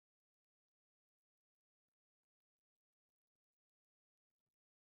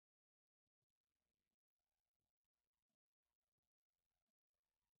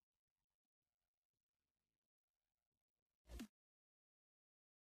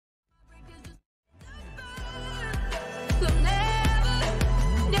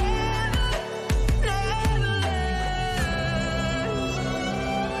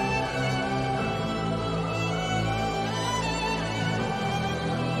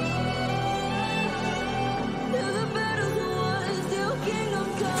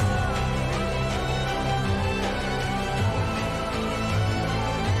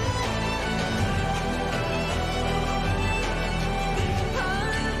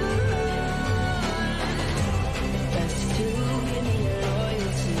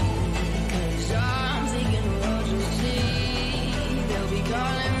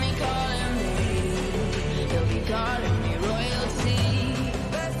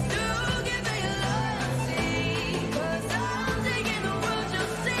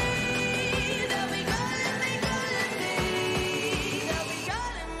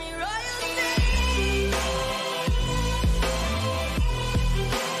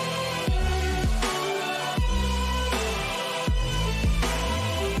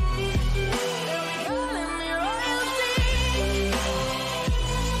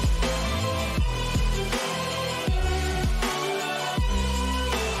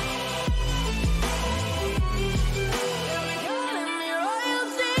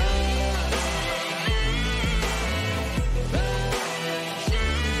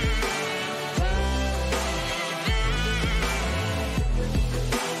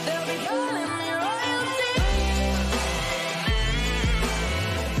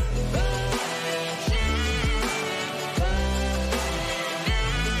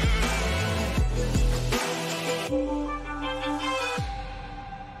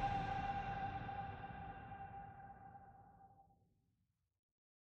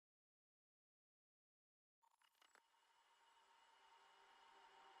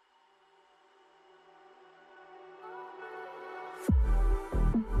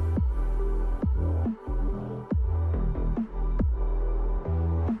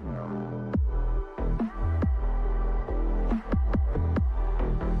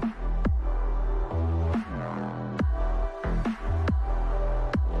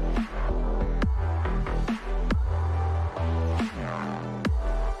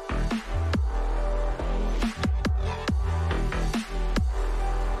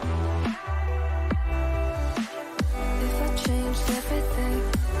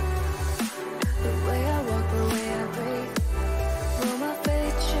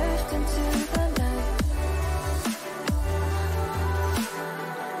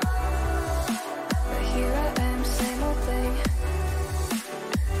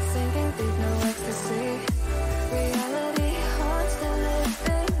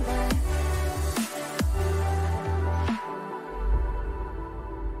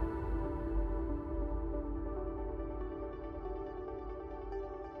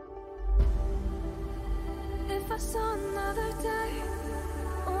I saw another day,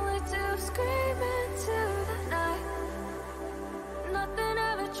 only to scream into the night. Nothing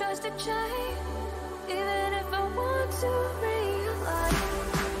ever tries to change, even if I want to realize.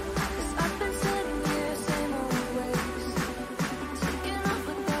 'Cause I've been sitting here, same old ways, taking off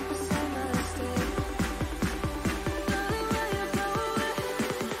without the same mistake. Darling, will you go away?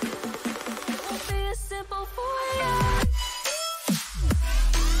 It won't be as simple for you.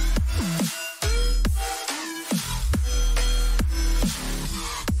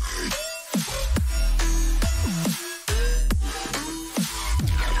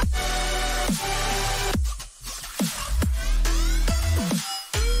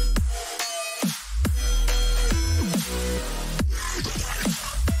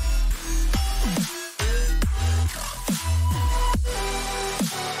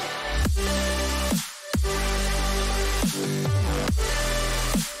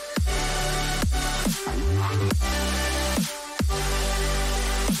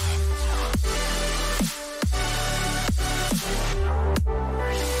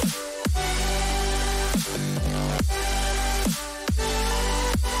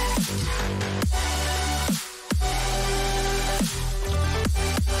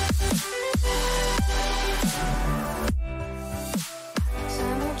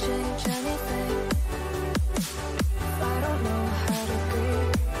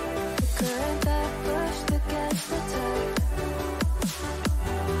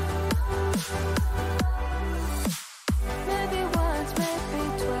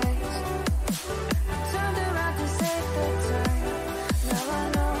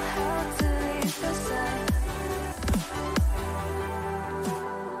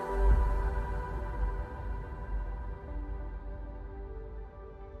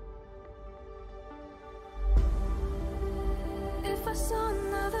 If I saw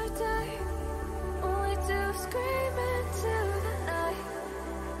another day, only to scream into the night.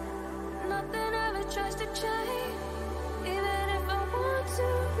 Nothing ever tries to change, even if I want to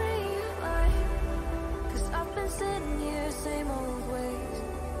realize. 'Cause I've been sitting here, same old ways,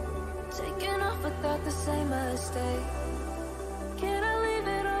 taking off without the same mistake. Can I leave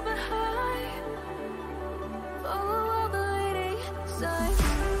it all behind? Follow all the leading signs.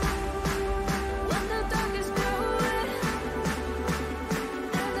 When the dark is growing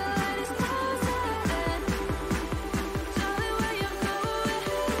and the light is closing, darling, where you going?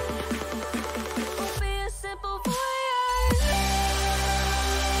 Won't be a simple voyage.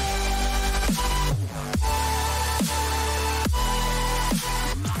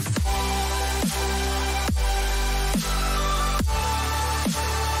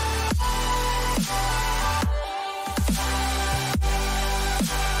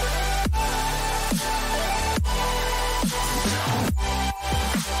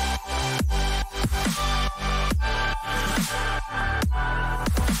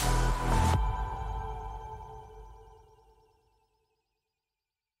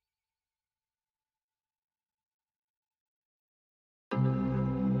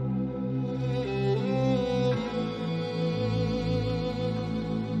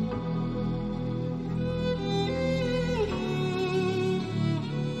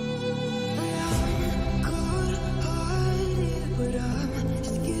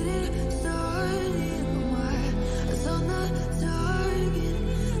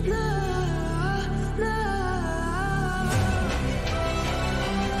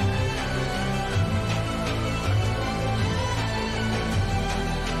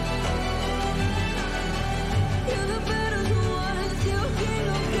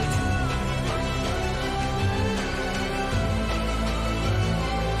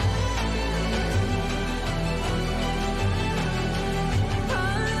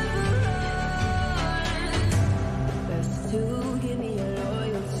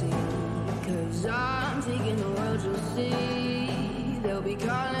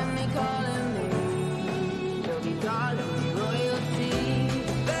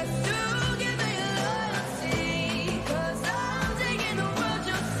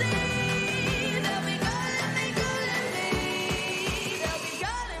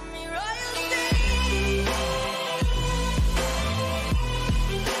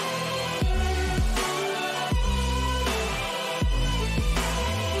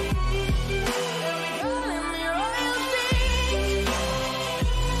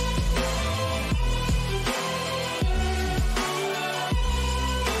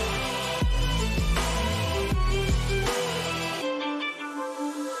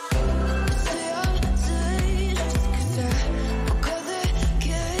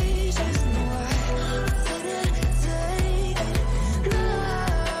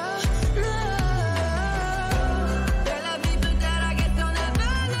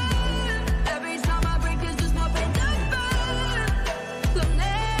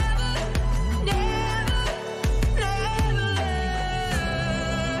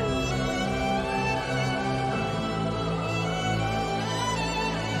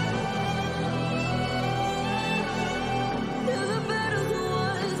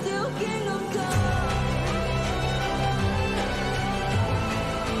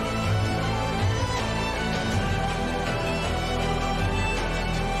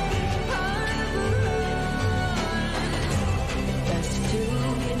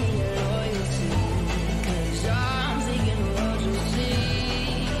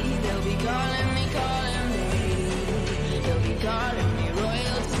 calling me. They'll be calling me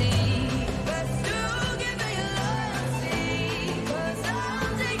royalty. But still give me your loyalty. 'Cause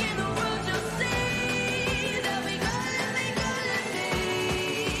I'm taking the world, you'll see. They'll be calling me, calling me.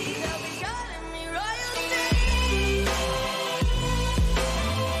 They'll be calling me royalty.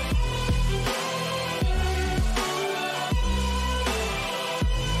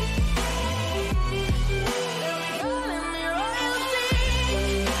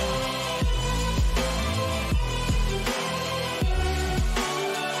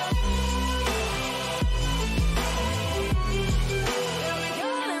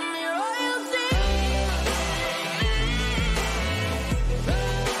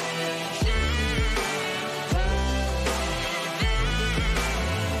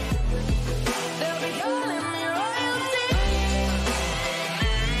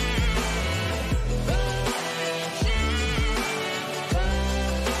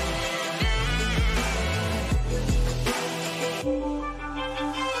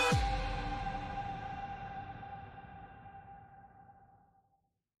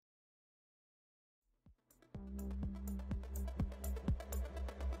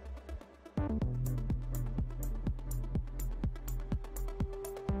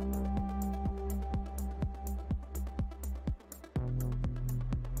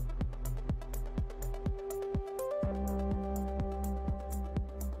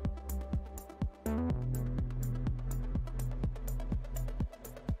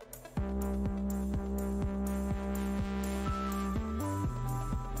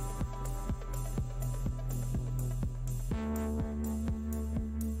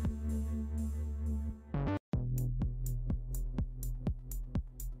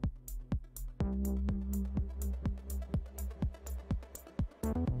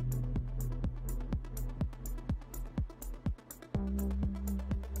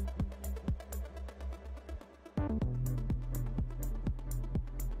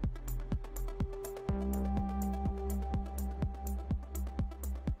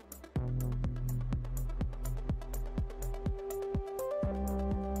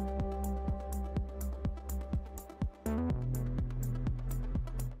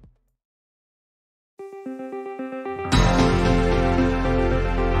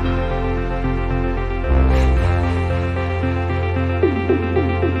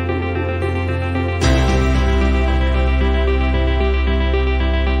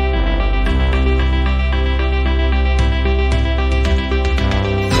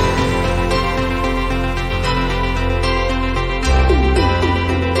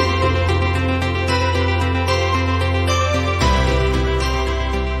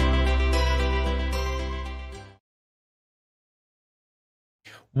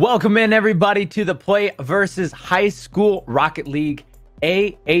 Welcome in, everybody, to the Play versus High School Rocket League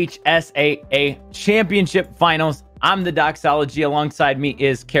AHSAA Championship Finals. I'm the Doxology. Alongside me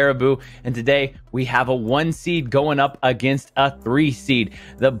is Caribou, and today we have a 1 seed going up against a 3 seed.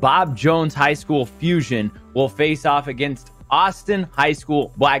 The Bob Jones High School Fusion will face off against Austin High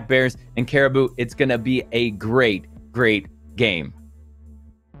School Black Bears. And Caribou, it's going to be a great game.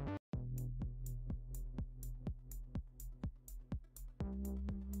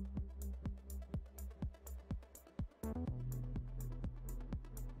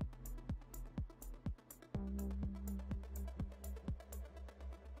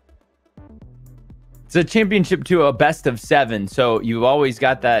 It's a championship to a best of 7, so you've always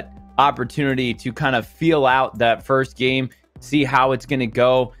got that opportunity to kind of feel out that first game, see how it's going to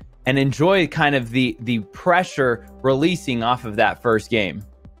go, and enjoy kind of the pressure releasing off of that first game.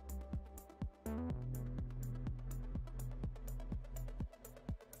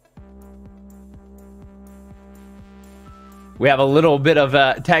 We have a little bit of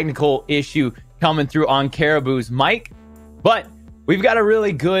a technical issue coming through on Caribou's mic, but we've got a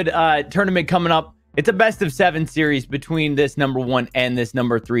really good tournament coming up. It's a best of 7 series between this number 1 and this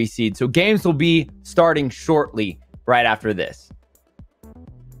number 3 seed. So games will be starting shortly right after this.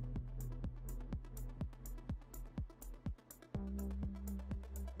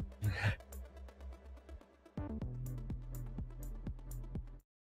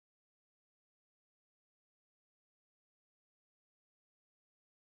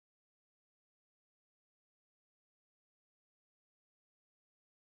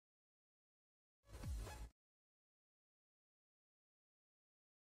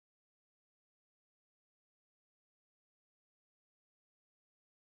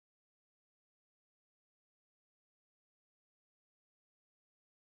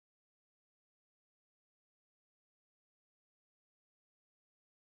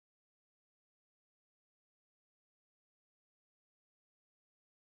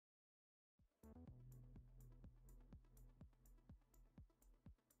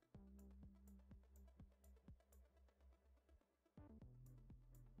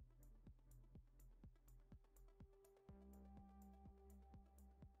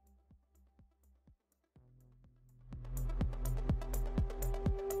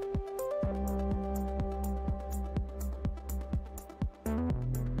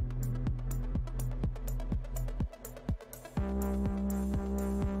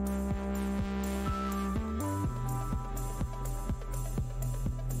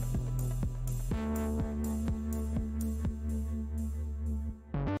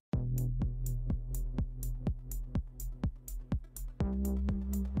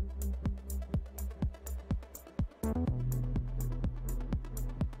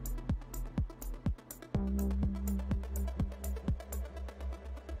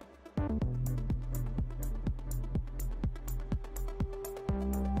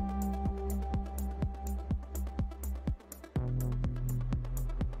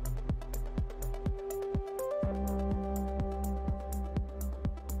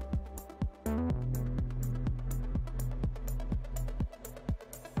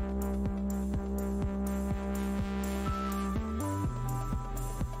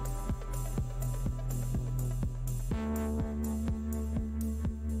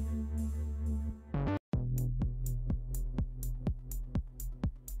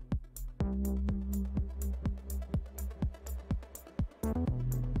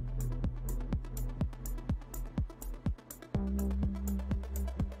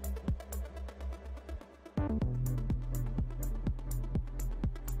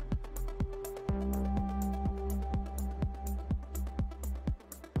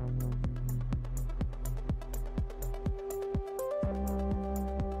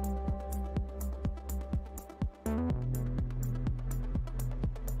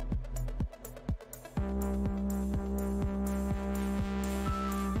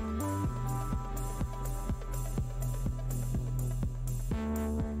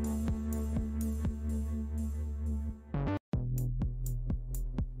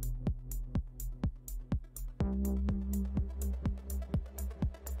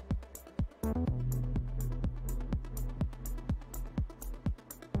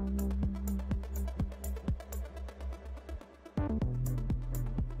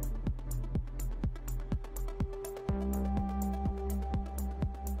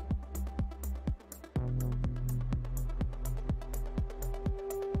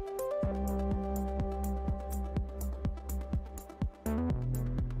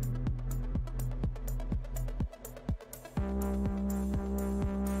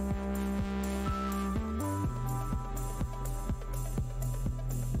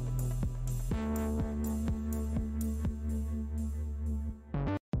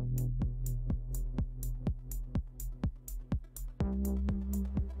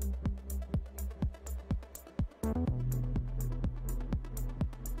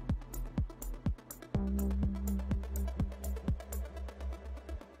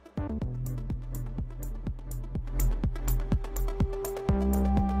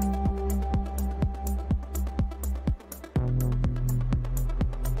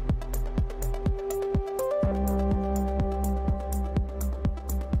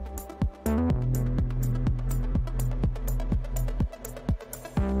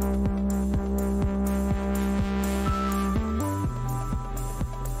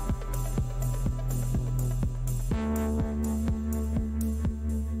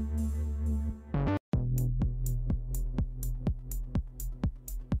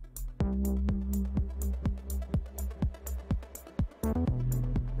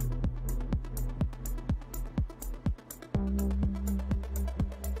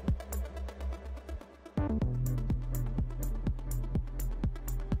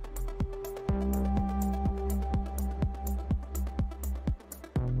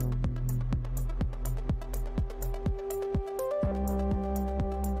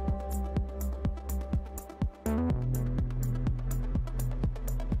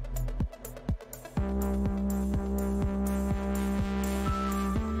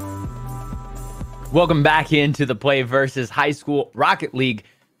 Welcome back into the Play versus High School Rocket League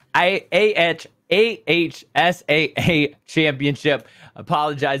AHSAA Championship.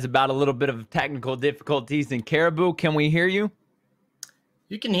 Apologize about a little bit of technical difficulties. And Caribou, can we hear you?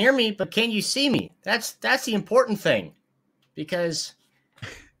 You can hear me, but can you see me? That's the important thing. Because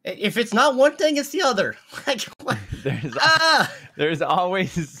if it's not one thing, it's the other. Like, there's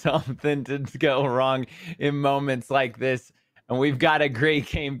always something to go wrong in moments like this. And we've got a great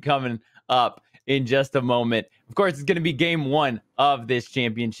game coming up in just a moment. Of course, it's going to be game one of this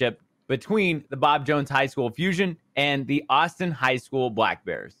championship between the Bob Jones High School Fusion and the Austin High School Black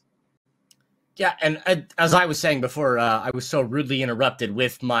Bears. Yeah, and as I was saying before, I was so rudely interrupted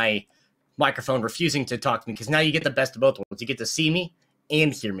with my microphone refusing to talk to me, because now you get the best of both worlds. You get to see me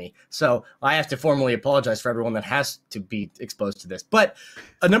and hear me. So I have to formally apologize for everyone that has to be exposed to this. But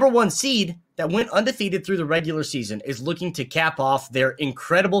a number one seed that went undefeated through the regular season is looking to cap off their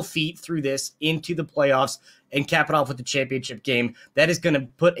incredible feat through this into the playoffs and cap it off with the championship game. That is going to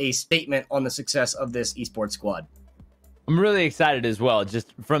put a statement on the success of this esports squad. I'm really excited as well,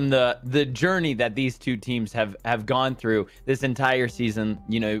 just from the journey that these two teams have gone through this entire season.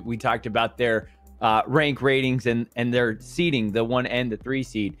 You know, we talked about their rank ratings and their seeding, the 1 and the 3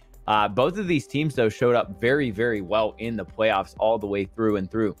 seed. Both of these teams, though, showed up very, very well in the playoffs all the way through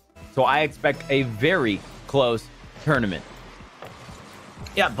and through. So I expect a very close tournament.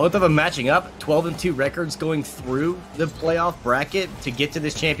 Yeah, both of them matching up, 12-2 records going through the playoff bracket to get to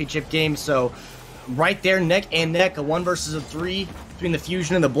this championship game. So right there, neck and neck, a 1 versus a 3 between the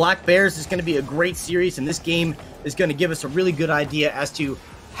Fusion and the Black Bears. Is going to be a great series, and this game is going to give us a really good idea as to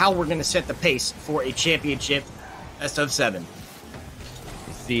how we're going to set the pace for a championship best of 7.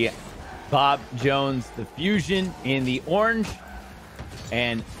 You see Bob Jones, the Fusion, in the orange,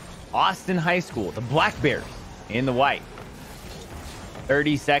 and Austin High School, the Black Bears, in the white.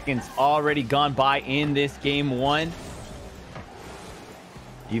 30 seconds already gone by in this game one.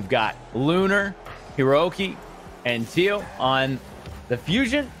 You've got Lunar, Hiroki, and Teal on the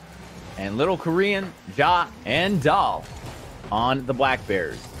Fusion, and Little Korean, Ja, and Doll on the Black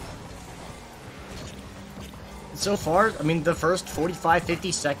Bears. So far, I mean, the first 45,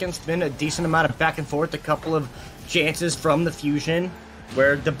 50 seconds been a decent amount of back and forth, a couple of chances from the Fusion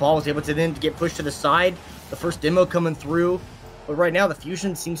where the ball was able to then get pushed to the side. The first demo coming through. But right now, the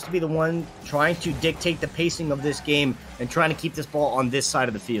Fusion seems to be the one trying to dictate the pacing of this game and trying to keep this ball on this side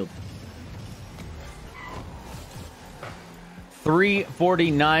of the field.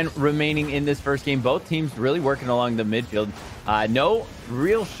 3:49 remaining in this first game. Both teams really working along the midfield. No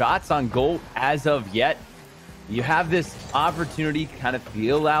real shots on goal as of yet. You have this opportunity to kind of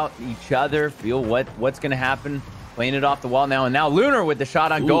feel out each other, feel what's going to happen. Playing it off the wall now, and now Lunar with the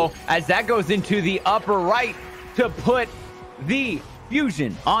shot on goal as that goes into the upper right to put the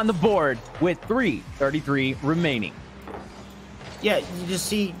Fusion on the board with 3:33 remaining. Yeah, you just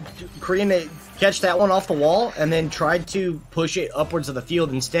see Korean catch that one off the wall and then tried to push it upwards of the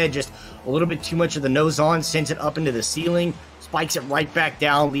field. Instead, just a little bit too much of the nose on, sends it up into the ceiling, spikes it right back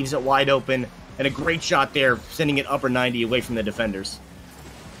down, leaves it wide open, and a great shot there, sending it upper 90 away from the defenders.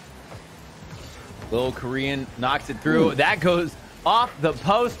 Little Korean knocks it through. That goes off the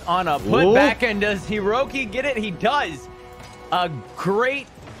post on a putback. And does Hiroki get it? He does. A great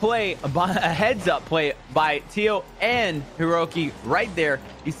play, a heads-up play by Teo and Hiroki right there.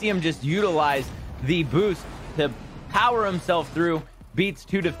 You see him just utilize the boost to power himself through, beats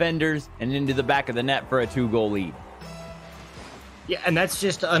 2 defenders, and into the back of the net for a 2-goal lead. Yeah, and that's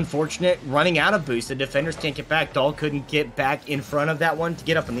just unfortunate. Running out of boost, the defenders can't get back. Dahl couldn't get back in front of that one to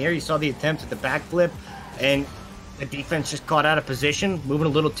get up in the air. You saw the attempt at the backflip, and the defense just caught out of position, moving a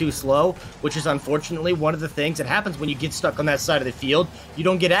little too slow, which is unfortunately one of the things that happens when you get stuck on that side of the field. You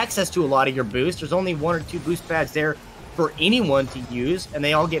don't get access to a lot of your boost. There's only 1 or 2 boost pads there for anyone to use, and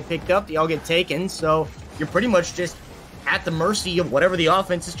they all get picked up, they all get taken, so you're pretty much just at the mercy of whatever the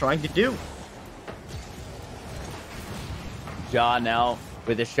offense is trying to do. Ja now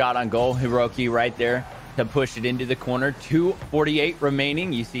with a shot on goal. Hiroki right there to push it into the corner. 2:48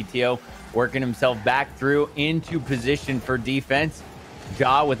 remaining. You see Teo working himself back through into position for defense.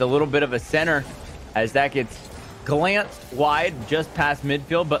 Ja with a little bit of a center as that gets glanced wide just past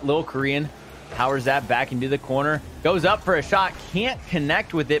midfield, but Lil Korean powers that back into the corner. Goes up for a shot. Can't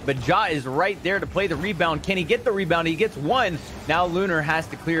connect with it, but Ja is right there to play the rebound. Can he get the rebound? He gets one. Now Lunar has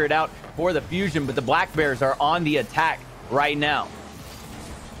to clear it out for the Fusion, but the Black Bears are on the attack right now.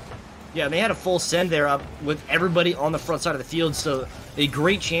 Yeah, they had a full send there up with everybody on the front side of the field, so a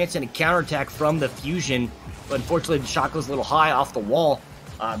great chance and a counterattack from the Fusion. But unfortunately, the shot goes a little high off the wall.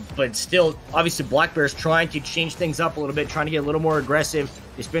 But still, obviously, Black Bears trying to change things up a little bit, trying to get a little more aggressive.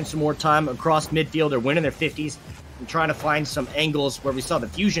 They spend some more time across midfield. They're winning their 50s and trying to find some angles where we saw the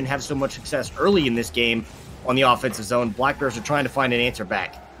Fusion have so much success early in this game on the offensive zone. Black Bears are trying to find an answer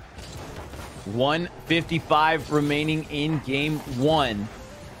back. 1:55 remaining in game one.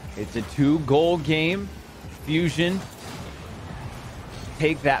 It's a 2-goal game. Fusion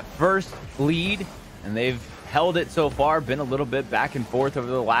take that first lead, and they've held it so far, been a little bit back and forth over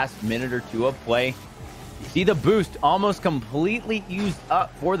the last minute or two of play. You see the boost almost completely used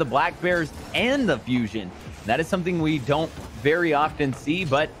up for the Black Bears and the Fusion. That is something we don't very often see,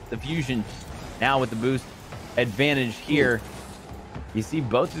 but the Fusion now with the boost advantage here. You see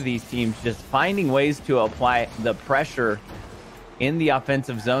both of these teams just finding ways to apply the pressure in the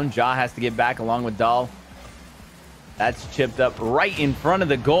offensive zone. AHSAA has to get back along with Dahl. That's chipped up right in front of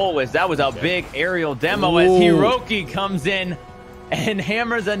the goal, as that was a big aerial demo. Ooh. As Hiroki comes in and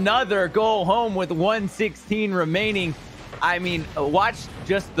hammers another goal home with 1:16 remaining. I mean, watch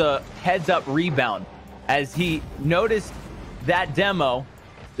just the heads-up rebound. As he noticed that demo,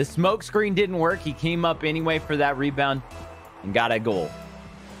 the smoke screen didn't work. He came up anyway for that rebound and got a goal.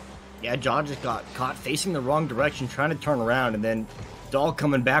 Yeah, John just got caught facing the wrong direction, trying to turn around, and then Dahl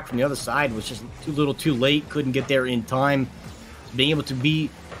coming back from the other side was just too little too late, couldn't get there in time. Being able to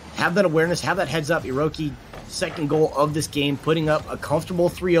have that awareness, have that heads up. Hiroki, second goal of this game, putting up a comfortable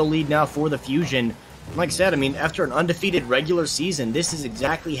 3-0 lead now for the Fusion. Like I said, I mean, after an undefeated regular season, this is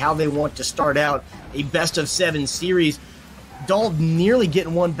exactly how they want to start out a best-of-7 series. Dahl nearly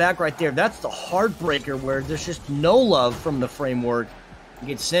getting one back right there. That's the heartbreaker where there's just no love from the framework. You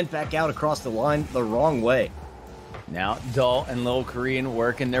get sent back out across the line the wrong way. Now Dahl and Little Korean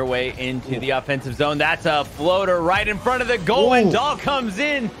working their way into the offensive zone. That's a floater right in front of the goal, and Dahl comes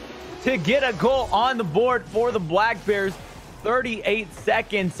in to get a goal on the board for the Black Bears. 38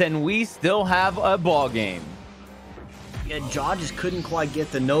 seconds, and we still have a ball game. Yeah, Jaw just couldn't quite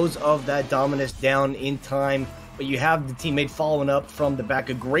get the nose of that Dominus down in time, but you have the teammate following up from the back.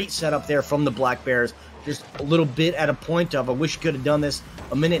 A great setup there from the Black Bears. Just a little bit at a point of, I wish you could have done this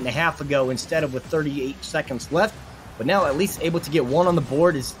a minute and a half ago instead of with 38 seconds left. But now at least able to get one on the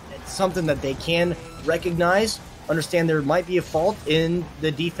board is something that they can recognize. Understand there might be a fault in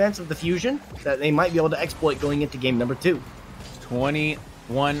the defense of the Fusion that they might be able to exploit going into game number 2.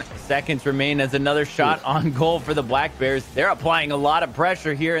 21 seconds remain as another shot on goal for the Black Bears. They're applying a lot of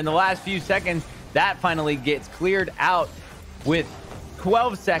pressure here in the last few seconds. That finally gets cleared out with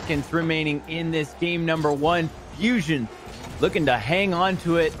 12 seconds remaining in this game number 1. Fusion looking to hang on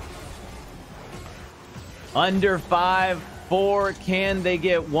to it. Under 5-4. Can they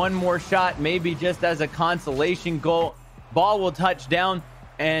get one more shot? Maybe just as a consolation goal. Ball will touch down,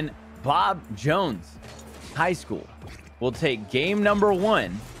 and Bob Jones High School will take game number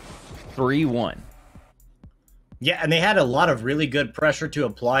 1, 3-1. Yeah, and they had a lot of really good pressure to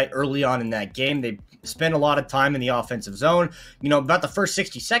apply early on in that game. They spent a lot of time in the offensive zone. You know, about the first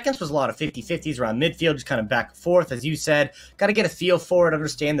 60 seconds was a lot of 50-50s around midfield, just kind of back and forth. As you said, got to get a feel for it,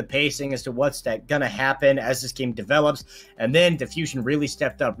 understand the pacing as to what's going to happen as this game develops. And then the Fusion really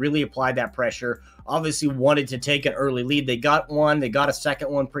stepped up, really applied that pressure, obviously wanted to take an early lead. They got one. They got a second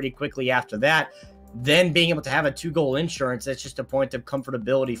one pretty quickly after that. Then being able to have a 2-goal insurance, that's just a point of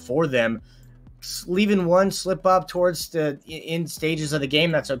comfortability for them. Leaving one slip up towards the end stages of the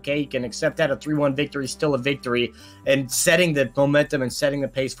game, that's okay. You can accept that. A 3-1 victory is still a victory, and setting the momentum and setting the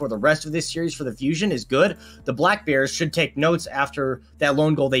pace for the rest of this series for the Fusion is good. The Black Bears should take notes after that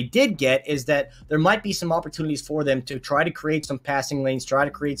lone goal they did get, is that there might be some opportunities for them to try to create some passing lanes, try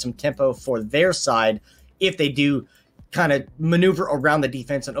to create some tempo for their side if they do kind of maneuver around the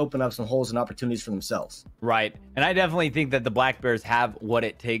defense and open up some holes and opportunities for themselves. Right. And I definitely think that the Black Bears have what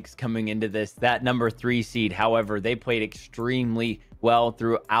it takes coming into this. That number 3 seed, however, they played extremely well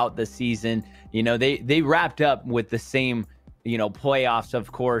throughout the season. You know, they wrapped up with the same, you know, playoffs,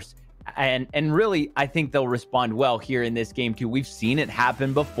 of course. And really, I think they'll respond well here in this game too. We've seen it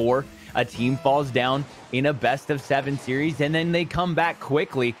happen before. A team falls down in a best-of-7 series, and then they come back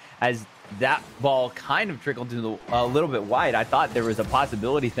quickly. As that ball kind of trickled to a little bit wide, I thought there was a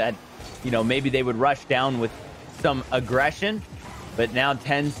possibility that, you know, maybe they would rush down with some aggression. But now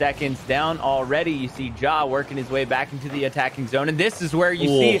 10 seconds down already, you see AHSAA working his way back into the attacking zone. And this is where you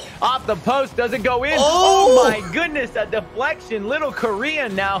see off the post, doesn't go in. Oh my goodness, a deflection. Little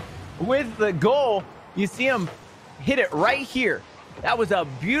Korean now with the goal. You see him hit it right here. That was a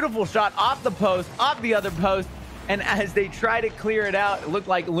beautiful shot off the post, off the other post. And as they try to clear it out, it looked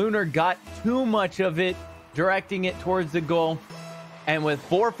like Lunar got too much of it, directing it towards the goal. And with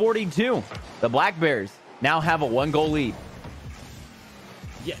 4:42, the Black Bears now have a 1-goal lead.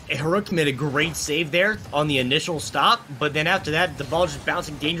 Yeah, Hiroki made a great save there on the initial stop, but then after that, the ball just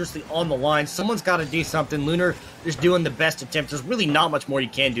bouncing dangerously on the line. Someone's got to do something. Lunar just doing the best attempt. There's really not much more you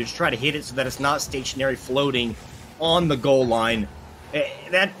can do. Just try to hit it so that it's not stationary floating on the goal line.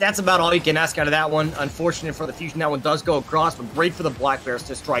 That's about all you can ask out of that one. Unfortunate for the Fusion, that one does go across, but great for the Black Bears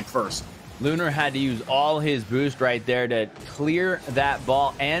to strike first. Lunar had to use all his boost right there to clear that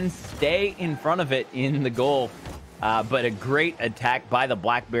ball and stay in front of it in the goal. But a great attack by the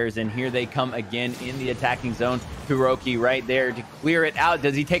Black Bears, and here they come again in the attacking zone. Hiroki right there to clear it out.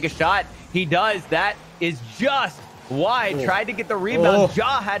 Does he take a shot? He does. That is just wide. Oh. Tried to get the rebound.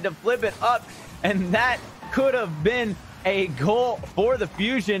 Ja had to flip it up, and that could have been a goal for the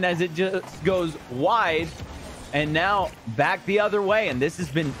Fusion as it just goes wide. And now back the other way, and this has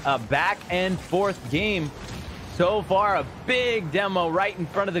been a back and forth game so far. A big demo right in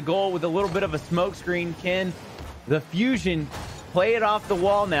front of the goal with a little bit of a smoke screen. Can the Fusion play it off the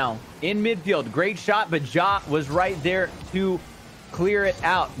wall now in midfield? Great shot, but Ja was right there to clear it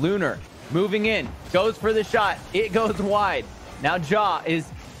out. Lunar moving in, goes for the shot. It goes wide. Now Ja is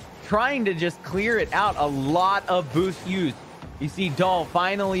trying to just clear it out. A lot of boost used. You see Dahl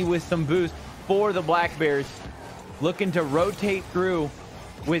finally with some boost for the Black Bears, looking to rotate through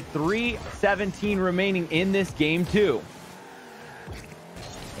with 3:17 remaining in this game too.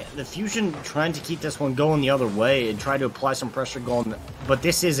 The Fusion trying to keep this one going the other way and try to apply some pressure going, but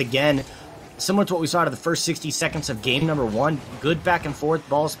this is, again, similar to what we saw out of the first 60 seconds of game number one. Good back and forth,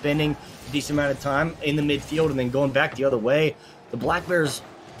 ball spinning a decent amount of time in the midfield and then going back the other way. The Black Bears,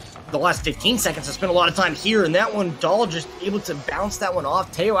 the last 15 seconds, have spent a lot of time here, and that one, Dahl just able to bounce that one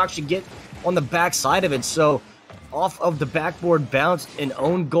off. Teo actually get on the back side of it, so off of the backboard bounce, an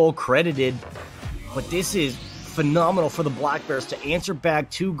own goal credited. But this is phenomenal for the Black Bears to answer back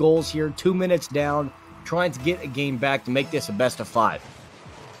 2 goals here, 2 minutes down, trying to get a game back to make this a best of 5.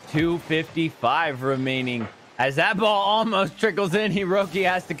 2:55 remaining. As that ball almost trickles in, Hiroki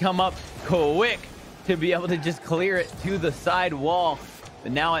has to come up quick to be able to just clear it to the side wall.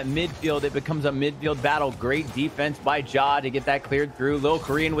 But now at midfield, it becomes a midfield battle. Great defense by Ja to get that cleared through. Little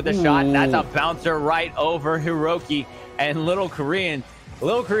Korean with a shot. That's a bouncer right over Hiroki. And Little Korean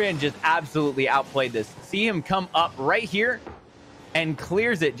just absolutely outplayed this. See him come up right here and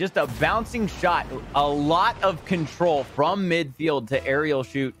clears it. Just a bouncing shot. A lot of control from midfield to aerial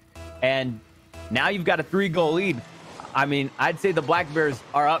shoot. And now you've got a 3-goal lead. I mean, I'd say the Black Bears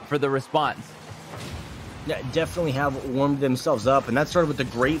are up for the response. Yeah, definitely have warmed themselves up, and that started with a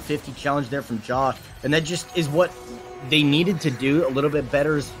great 50 challenge there from Ja, and that just is what they needed to do a little bit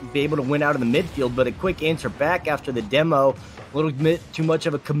better, is be able to win out in the midfield. But a quick answer back after the demo, a little bit too much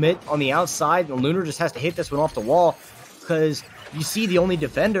of a commit on the outside, and Lunar just has to hit this one off the wall, because you see the only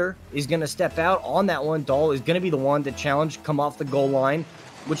defender is going to step out on that one. Dahl is going to be the one to challenge, come off the goal line,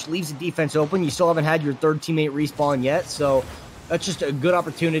 which leaves the defense open. You still haven't had your third teammate respawn yet, so that's just a good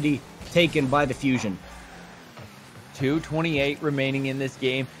opportunity taken by the Fusion. 2:28 remaining in this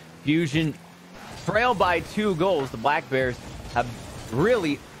game. Fusion trail by 2 goals. The Black Bears have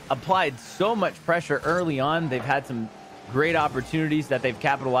really applied so much pressure early on. They've had some great opportunities that they've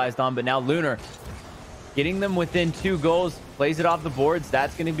capitalized on, but now Lunar getting them within 2 goals, plays it off the boards.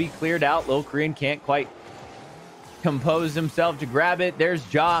 That's going to be cleared out. Lil Korean can't quite compose himself to grab it. There's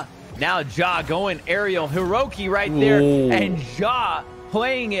Ja. Now Ja going aerial. Hiroki right there. Ooh. And Ja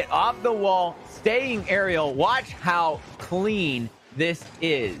playing it off the wall, staying aerial. Watch how clean this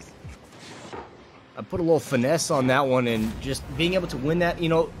is. I put a little finesse on that one, and just being able to win that,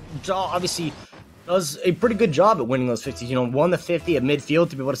 Ja obviously does a pretty good job at winning those 50s. Won the 50 at midfield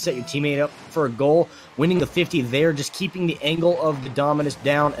to be able to set your teammate up for a goal. Winning the 50 there, just keeping the angle of the dominus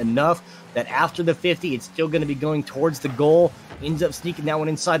down enough that after the 50, it's still going to be going towards the goal. Ends up sneaking that one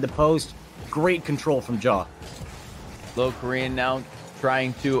inside the post. Great control from Ja. Low Korean now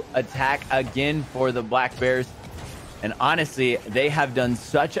trying to attack again for the Black Bears. And honestly, they have done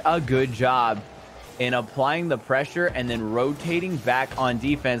such a good job in applying the pressure and then rotating back on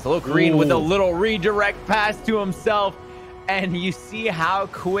defense. Low Korean with a little redirect pass to himself. And you see how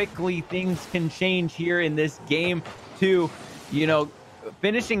quickly things can change here in this game two.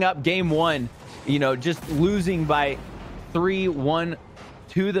 Finishing up game 1, just losing by 3-1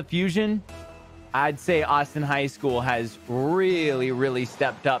 to the Fusion. I'd say Austin High School has really, really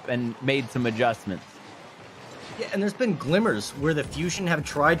stepped up and made some adjustments. Yeah, and there's been glimmers where the Fusion have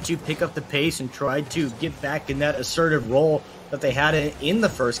tried to pick up the pace and tried to get back in that assertive role that they had in the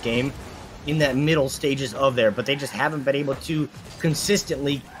first game, in that middle stages of there, but they just haven't been able to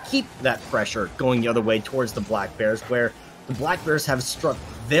consistently keep that pressure going the other way towards the Black Bears, where the Black Bears have struck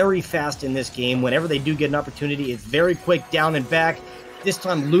very fast in this game. Whenever they do get an opportunity, it's very quick down and back. this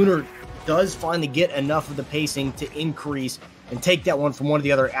time Lunar does finally get enough of the pacing to increase and take that one from one to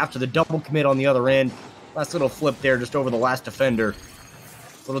the other after the double commit on the other end. Last little flip there just over the last defender.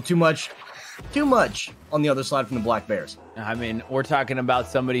 A little too much on the other side from the Black Bears. I mean, we're talking about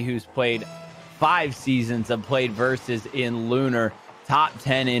somebody who's played 5 seasons of played versus in Lunar, top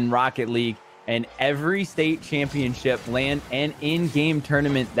 10 in Rocket League, and every state championship land and in-game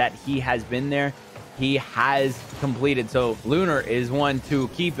tournament that he has been there, he has completed. So Lunar is one to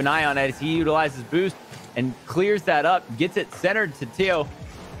keep an eye on as he utilizes boost and clears that up, gets it centered to Teo,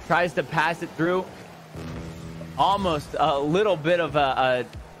 tries to pass it through. Almost a little bit of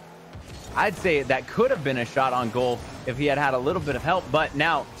I'd say that could have been a shot on goal if he had had a little bit of help, but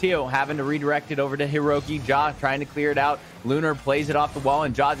now Teo having to redirect it over to Hiroki. Ja trying to clear it out. Lunar plays it off the wall,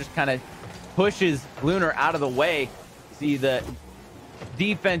 and Ja just kind of pushes Lunar out of the way. See the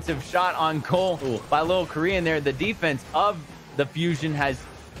defensive shot on goal by Little Korean there. The defense of the Fusion has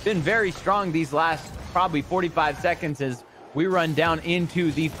been very strong these last probably 45 seconds as we run down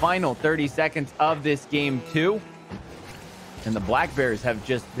into the final 30 seconds of this game 2. And the Black Bears have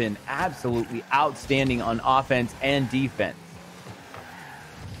just been absolutely outstanding on offense and defense.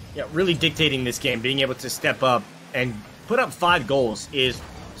 Yeah, really dictating this game, being able to step up and put up 5 goals is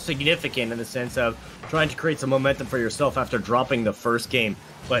significant in the sense of trying to create some momentum for yourself after dropping the first game.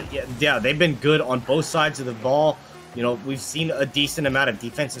 But yeah, they've been good on both sides of the ball. You know, we've seen a decent amount of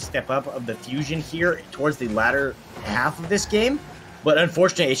defensive step up of the Fusion here towards the latter half of this game. But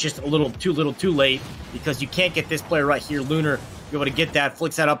unfortunately, it's just a little too late because you can't get this player right here, Lunar, be able to get that,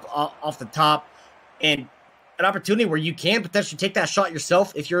 flicks that up off the top, and an opportunity where you can potentially take that shot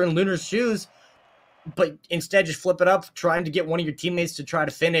yourself if you're in Lunar's shoes, but instead just flip it up, trying to get one of your teammates to try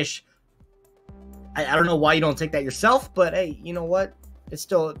to finish. I don't know why you don't take that yourself, but hey, you know what? It's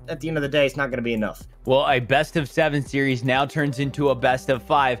still, at the end of the day, it's not going to be enough. Well, a best of 7 series now turns into a best of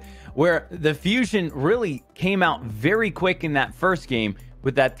 5, where the Fusion really came out very quick in that first game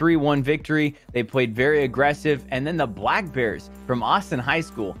with that 3-1 victory. They played very aggressive, and then the Black Bears from Austin High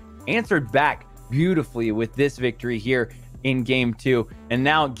School answered back beautifully with this victory here in game 2. And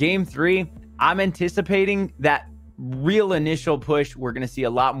now game 3, I'm anticipating that real initial push. We're going to see a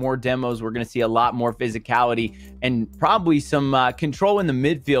lot more demos. We're going to see a lot more physicality and probably some control in the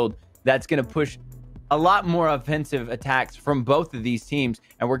midfield that's going to push a lot more offensive attacks from both of these teams,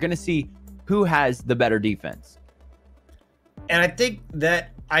 and we're going to see who has the better defense. And I think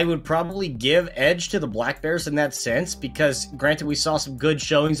that I would probably give edge to the Black Bears in that sense because, granted, we saw some good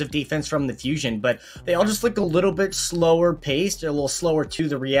showings of defense from the Fusion, but they all just look a little bit slower paced, a little slower to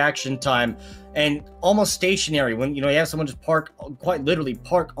the reaction time, and almost stationary when, you know, you have someone just quite literally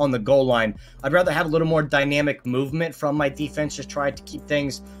park on the goal line. I'd rather have a little more dynamic movement from my defense, just try to keep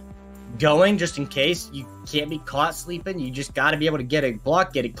things going just in case. You can't be caught sleeping. You just got to be able to get a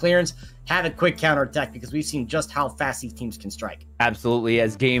block, get a clearance, have a quick counterattack because we've seen just how fast these teams can strike. Absolutely,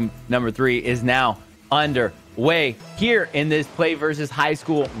 as game number 3 is now underway here in this Play versus High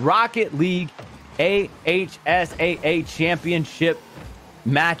School Rocket League AHSAA Championship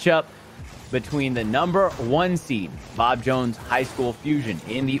matchup between the number 1 seed Bob Jones High School Fusion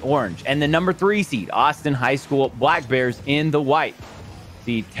in the orange and the number 3 seed Austin High School Black Bears in the white.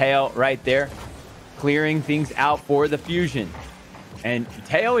 See Teo right there clearing things out for the Fusion. And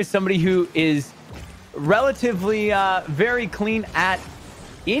Teo is somebody who is relatively very clean at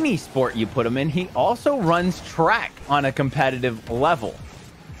any sport you put him in. He also runs track on a competitive level.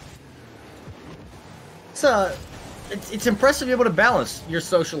 It's impressive to be able to balance your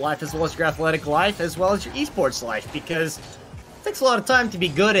social life as well as your athletic life as well as your esports life because it takes a lot of time to be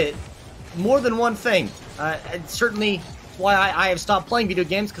good at more than one thing. It's certainly why I have stopped playing video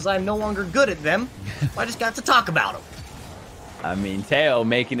games because I'm no longer good at them. I just got to talk about them. I mean, Teo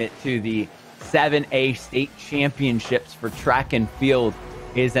making it to the 7A state championships for track and field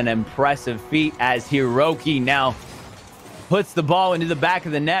is an impressive feat as Hiroki now puts the ball into the back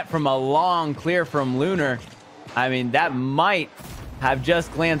of the net from a long clear from Lunar. I mean, that might have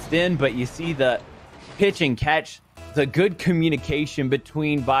just glanced in, but you see the pitch and catch, the good communication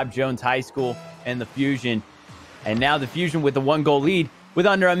between Bob Jones High School and the Fusion. And now the Fusion with a 1-goal lead with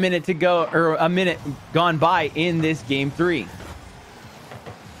under a minute to go, or a minute gone by in this game 3.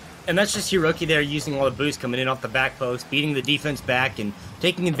 And that's just Hiroki there using all the boost coming in off the back post, beating the defense back and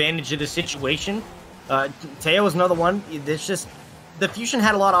taking advantage of the situation. Teo was another one. It's just the Fusion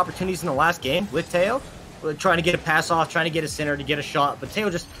had a lot of opportunities in the last game with Teo, trying to get a pass off, trying to get a center to get a shot, but Teo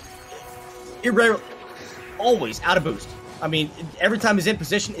just always out of boost. I mean, every time he's in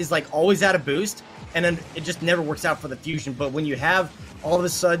position is like always out of boost. And then it just never works out for the Fusion. But when you have all of a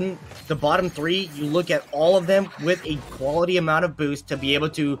sudden, the bottom three, you look at all of them with a quality amount of boost to be able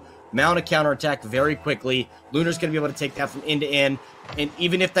to mount a counterattack very quickly. Lunar's going to be able to take that from end to end. And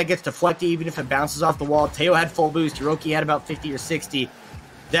even if that gets deflected, even if it bounces off the wall, Teo had full boost, Hiroki had about 50 or 60.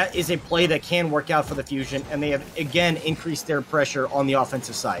 That is a play that can work out for the Fusion, and they have, again, increased their pressure on the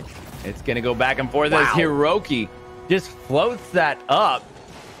offensive side. It's going to go back and forth as Hiroki just floats that up,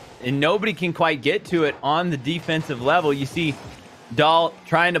 and nobody can quite get to it on the defensive level. You see Dahl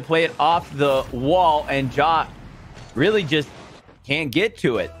trying to play it off the wall, and Ja really just can't get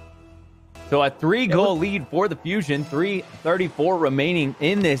to it. So a 3-goal lead for the Fusion, 3:34 remaining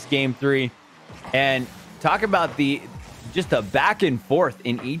in this game 3. And talk about just a back and forth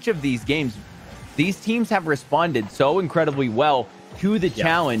in each of these games. These teams have responded so incredibly well to the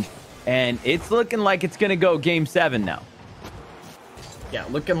challenge, and it's looking like it's going to go game 7 now. Yeah,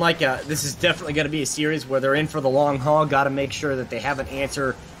 looking like this is definitely going to be a series where they're in for the long haul. Got to make sure that they have an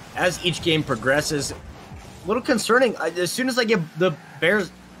answer as each game progresses. A little concerning. As soon as I give the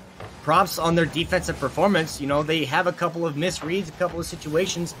Bears props on their defensive performance, you know, they have a couple of misreads, a couple of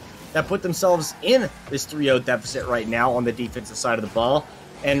situations that put themselves in this 3-0 deficit right now on the defensive side of the ball.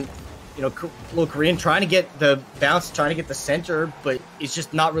 And, you know, little Korean trying to get the bounce, trying to get the center, but it's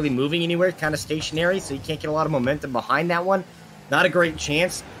just not really moving anywhere, kind of stationary, so you can't get a lot of momentum behind that one. Not a great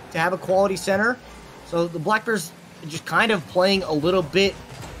chance to have a quality center. So the Black Bears are just kind of playing a little bit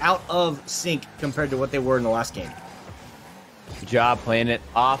out of sync compared to what they were in the last game. Good job playing it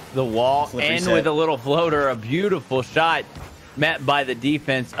off the wall and with a little floater, a beautiful shot met by the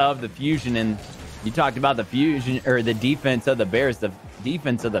defense of the Fusion. And you talked about the Fusion, or the defense of the Bears. The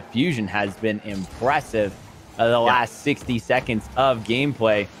defense of the Fusion has been impressive the last 60 seconds of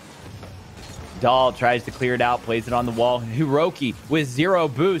gameplay. Dahl tries to clear it out, plays it on the wall. Hiroki with 0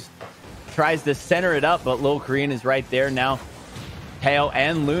 boost tries to center it up, but Lil Korean is right there now. Teo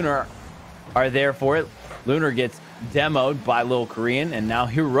and Lunar are there for it. Lunar gets demoed by Lil Korean, and now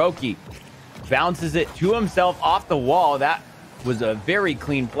Hiroki bounces it to himself off the wall. That was a very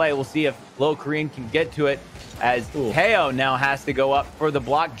clean play. We'll see if Lil Korean can get to it, as Teo now has to go up for the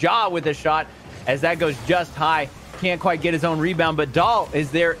block. Ja with a shot as that goes just high. Can't quite get his own rebound, but Dahl is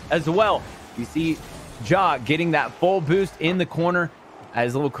there as well. You see Ja getting that full boost in the corner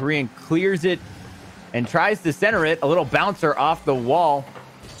as Lil Korean clears it and tries to center it. A little bouncer off the wall,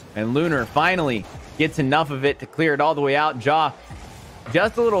 and Lunar finally gets enough of it to clear it all the way out. Ja,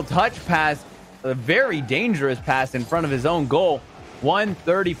 just a little touch pass, a very dangerous pass in front of his own goal.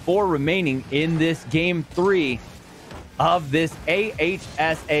 1:34 remaining in this game 3 of this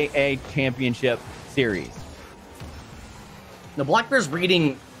AHSAA championship series. The Black Bears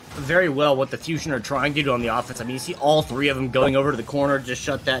reading very well what the Fusion are trying to do on the offense. I mean, you see all 3 of them going over to the corner, just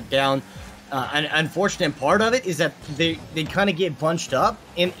shut that down. An unfortunate part of it is that they kind of get bunched up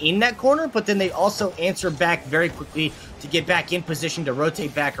in that corner, but then they also answer back very quickly to get back in position to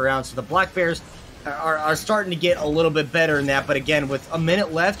rotate back around. So the Black Bears are starting to get a little bit better in that. But again, with a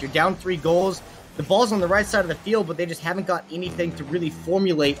minute left, you're down 3 goals. The ball's on the right side of the field, but they just haven't got anything to really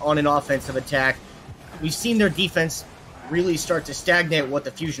formulate on an offensive attack. We've seen their defense really start to stagnate what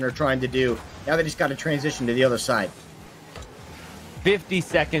the Fusion are trying to do. Now they just got to transition to the other side. 50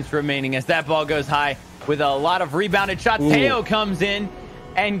 seconds remaining as that ball goes high with a lot of rebounded shots. Teo comes in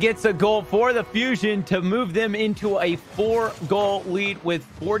and gets a goal for the Fusion to move them into a 4-goal lead with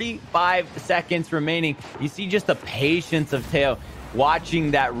 45 seconds remaining. You see just the patience of Teo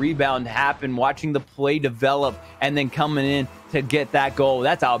watching that rebound happen, watching the play develop, and then coming in to get that goal.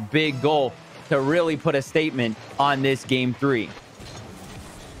 That's a big goal to really put a statement on this game 3.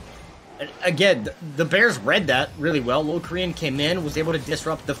 Again, the Bears read that really well. Lil Korean came in, was able to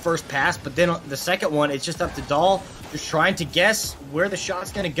disrupt the first pass, but then the second one, it's just up to Dahl, just trying to guess where the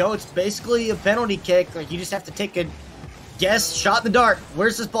shot's going to go. It's basically a penalty kick. Like, you just have to take a guess, shot in the dark.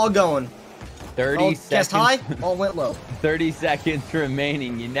 Where's this ball going? 30 seconds. Guessed high, ball went low. 30 seconds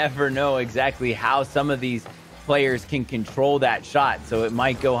remaining. You never know exactly how some of these players can control that shot. So it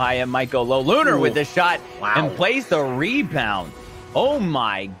might go high, it might go low. Lunar with the shot and plays the rebound. Oh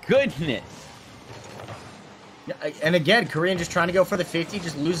my goodness. And again, Korean just trying to go for the 50,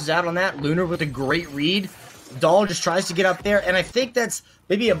 just loses out on that. Lunar with a great read. Dahl just tries to get up there, and I think that's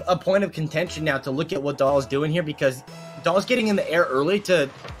maybe a point of contention now to look at what Dahl is doing here, because Dahl's getting in the air early to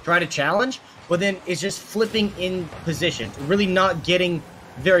try to challenge, but then it's just flipping in position, really not getting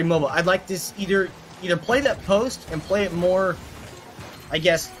very mobile. I'd like this either play that post and play it more, I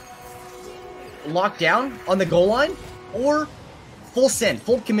guess, locked down on the goal line, or full send,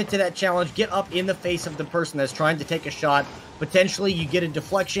 full commit to that challenge, get up in the face of the person that's trying to take a shot. Potentially you get a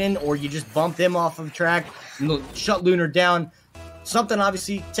deflection, or you just bump them off of track and shut Lunar down. something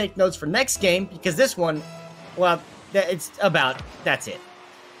obviously take notes for next game, because this one, well, that's it.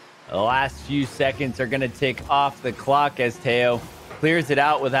 The last few seconds are going to tick off the clock as Teo clears it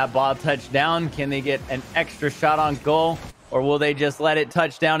out with that ball touchdown. Can they get an extra shot on goal, or will they just let it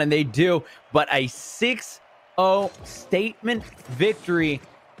touch down? And they do. But a 6-0 statement victory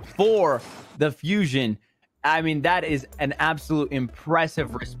for the Fusion. I mean, that is an absolute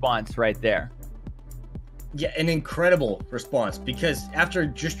impressive response right there. Yeah, an incredible response, because after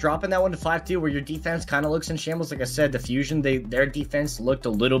just dropping that one to 5-2, where your defense kind of looks in shambles, like I said, the Fusion, their defense looked a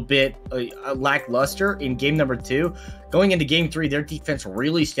little bit lackluster in game number 2. Going into game 3, their defense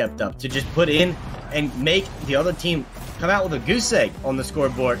really stepped up to just put in and make the other team come out with a goose egg on the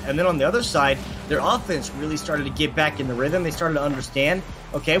scoreboard. And then on the other side, their offense really started to get back in the rhythm. They started to understand,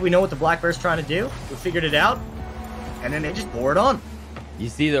 okay, we know what the Black Bears trying to do. We figured it out. And then they just bore it on. You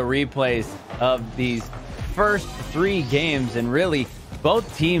see the replays of these first 3 games, and really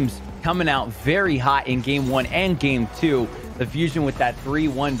both teams coming out very hot in game 1 and game 2. The Fusion with that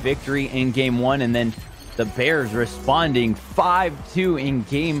 3-1 victory in game 1, and then the Bears responding 5-2 in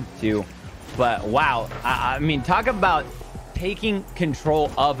game 2. But wow, I mean, talk about taking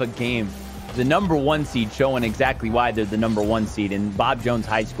control of a game. The number 1 seed showing exactly why they're the number 1 seed in Bob Jones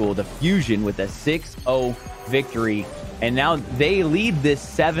High School. The Fusion with a 6-0 victory, and now they lead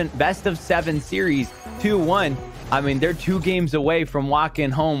this best of 7 series 2-1. I mean, they're 2 games away from walking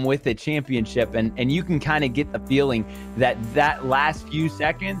home with a championship, and you can kind of get the feeling that that last few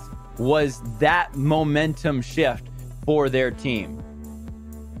seconds was that momentum shift for their team.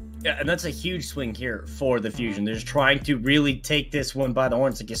 Yeah, and that's a huge swing here for the Fusion. They're just trying to really take this one by the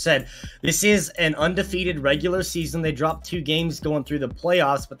horns. Like you said, this is an undefeated regular season. They dropped 2 games going through the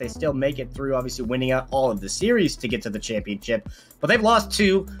playoffs, but they still make it through, obviously winning out all of the series to get to the championship. But they've lost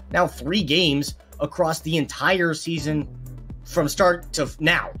 2, now 3 games across the entire season from start to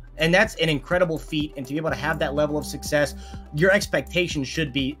now. And that's an incredible feat. And to be able to have that level of success, your expectation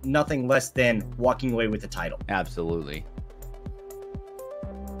should be nothing less than walking away with the title. Absolutely.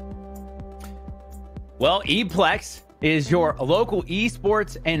 Well, ePlex is your local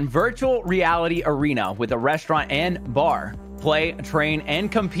esports and virtual reality arena with a restaurant and bar. Play, train,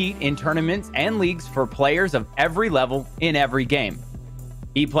 and compete in tournaments and leagues for players of every level in every game.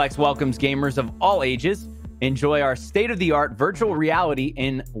 ePlex welcomes gamers of all ages. Enjoy our state-of-the-art virtual reality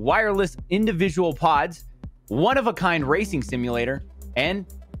in wireless individual pods, one-of-a-kind racing simulator, and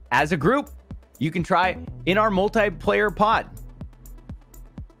as a group, you can try in our multiplayer pod.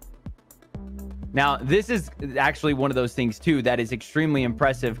 Now, this is actually one of those things, too, that is extremely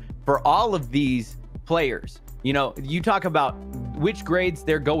impressive for all of these players. You know, you talk about which grades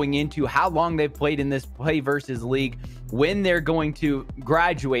they're going into, how long they've played in this play versus league, when they're going to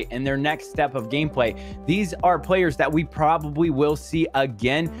graduate and their next step of gameplay. These are players that we probably will see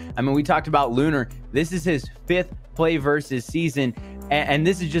again. I mean, we talked about Lunar. This is his 5th play versus season, and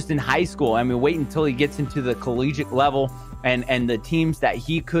this is just in high school. I mean, wait until he gets into the collegiate level and the teams that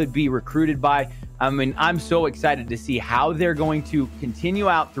he could be recruited by. I mean, I'm so excited to see how they're going to continue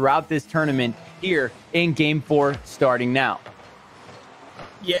out throughout this tournament here in Game 4 starting now.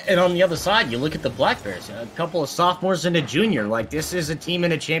 Yeah, and on the other side, you look at the Black Bears, a couple of sophomores and a junior. Like, this is a team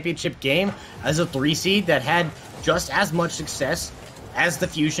in a championship game as a 3 seed that had just as much success as the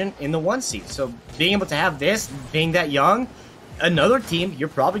Fusion in the 1 seed. So being able to have this, being that young, another team, you're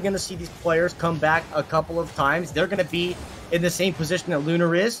probably going to see these players come back a couple of times. They're going to be in the same position that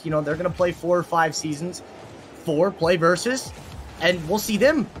Lunar is. You know, they're going to play 4 or 5 seasons, 4 play versus, and we'll see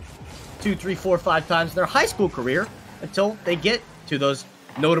them 2, 3, 4, 5 times in their high school career until they get to those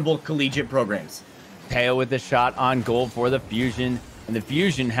notable collegiate programs. Teo with the shot on goal for the Fusion, and the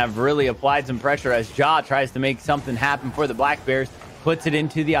Fusion have really applied some pressure as Ja tries to make something happen for the Black Bears, puts it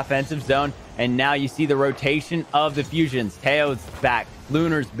into the offensive zone, and now you see the rotation of the Fusions. Teo's back,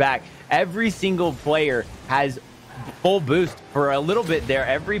 Lunar's back. Every single player has full boost for a little bit there.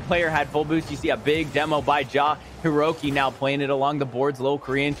 Every player had full boost. You see a big demo by Ja. Hiroki now playing it along the boards. Lil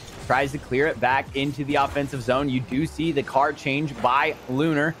Korean tries to clear it back into the offensive zone. You do see the card change by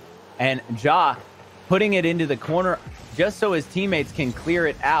Lunar, and Ja putting it into the corner just so his teammates can clear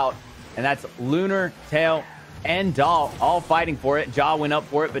it out. And that's Lunar, Teo, and Dahl all fighting for it. Ja went up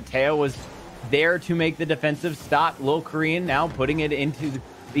for it, but Teo was there to make the defensive stop. Lil Korean now putting it into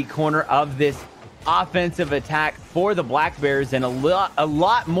the corner of this offensive attack for the Black Bears, and a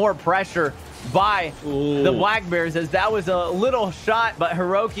lot more pressure by the Black Bears, as that was a little shot, but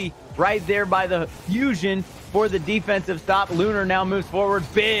Hiroki right there by the Fusion for the defensive stop. Lunar now moves forward.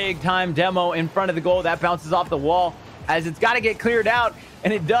 Big time demo in front of the goal. That bounces off the wall as it's got to get cleared out,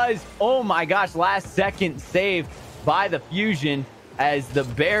 and it does. Oh my gosh, last second save by the Fusion. as the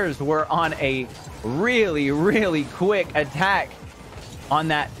Bears were on a really quick attack on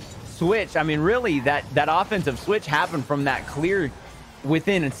that switch. I mean, really, that offensive switch happened from that clear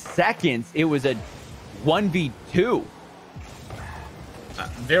within seconds. It was a 1v2.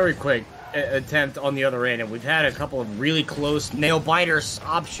 Very quick attempt on the other end, and we've had a couple of really close nail-biters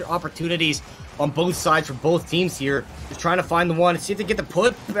opportunities on both sides for both teams here. Just trying to find the one and see if they get the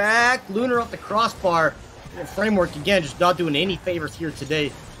put back. Lunar up the crossbar. The framework, again, just not doing any favors here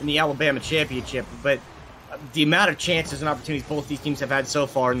today in the Alabama Championship. But the amount of chances and opportunities both these teams have had so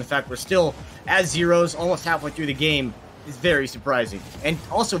far, and the fact we're still at zeros almost halfway through the game, is very surprising. And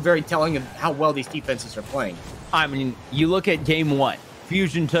also very telling of how well these defenses are playing. I mean, you look at game one.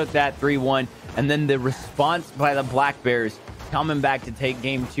 Fusion took that 3-1, and then the response by the Black Bears coming back to take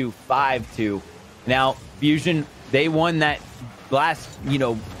game two 5-2. Now, Fusion, they won that last,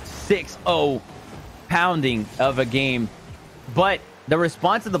 6-0 pounding of a game, but the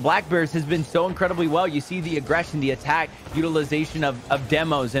response of the Black Bears has been so incredibly well. You see the aggression, the attack, utilization of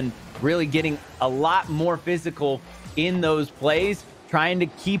demos, and really getting a lot more physical in those plays, trying to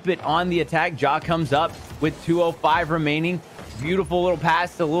keep it on the attack. Ja comes up with 2:05 remaining. Beautiful little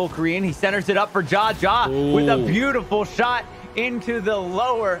pass to Lil Korean. He centers it up for Ja. Ja with a beautiful shot into the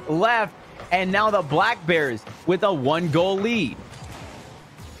lower left. And now the Black Bears with a 1-goal lead.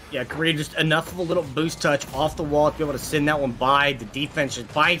 Yeah, Korean just enough of a little boost touch off the wall to be able to send that one by. The defense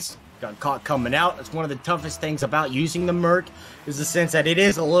just bites. Got caught coming out. It's one of the toughest things about using the Merc, is the sense that it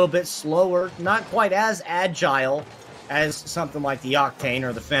is a little bit slower, not quite as agile as something like the Octane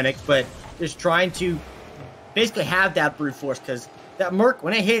or the Fennec, but just trying to basically have that brute force, because that Merc,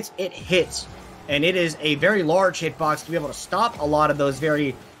 when it hits, and it is a very large hitbox to be able to stop a lot of those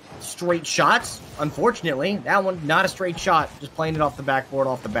very straight shots. Unfortunately, that one, not a straight shot, just playing it off the backboard,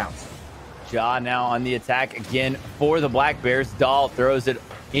 off the bounce. Ja now on the attack again for the Black Bears. Dahl throws it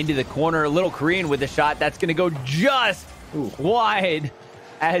into the corner. Little Korean with a shot that's going to go just wide,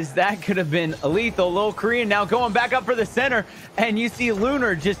 as that could have been lethal. Little Korean now going back up for the center, and you see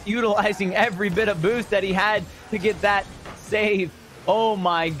Lunar just utilizing every bit of boost that he had to get that save. Oh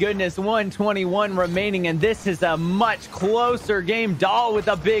my goodness, 121 remaining, and this is a much closer game. Dahl with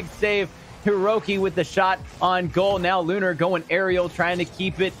a big save. Hiroki with the shot on goal. Now Lunar going aerial, trying to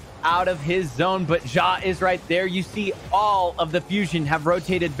keep it out of his zone, but Ja is right there. You see all of the Fusion have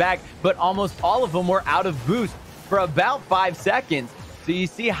rotated back, but almost all of them were out of boost for about 5 seconds. So you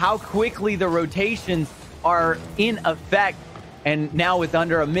see how quickly the rotations are in effect. And now with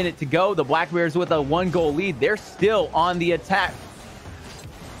under a minute to go, the Black Bears with a 1-goal lead. They're still on the attack.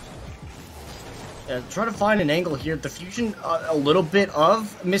 Try to find an angle here. The Fusion, a little bit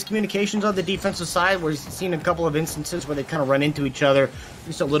of miscommunications on the defensive side. We've seen a couple of instances where they kind of run into each other.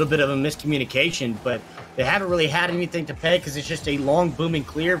 Just a little bit of a miscommunication, but they haven't really had anything to pay, because it's just a long booming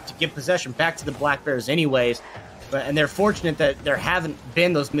clear to give possession back to the Black Bears anyways. And they're fortunate that there haven't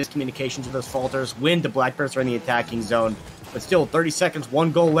been those miscommunications or those falters when the Black Bears are in the attacking zone. But still, 30 seconds,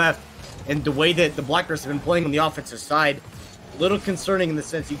 1 goal left. And the way that the Black Bears have been playing on the offensive side, a little concerning in the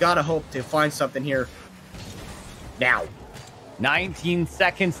sense you got to hope to find something here now. 19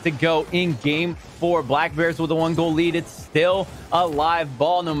 seconds to go in game 4. Black Bears with a 1-goal lead. It's still a live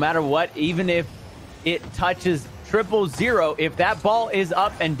ball no matter what, even if it touches 000. If that ball is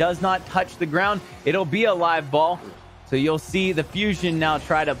up and does not touch the ground, it'll be a live ball. So you'll see the Fusion now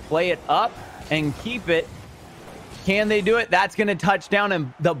try to play it up and keep it. Can they do it? That's going to touch down,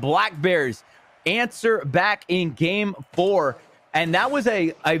 and the Black Bears answer back in game 4. And that was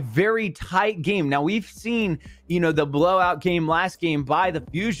a very tight game. Now, we've seen, the blowout game last game by the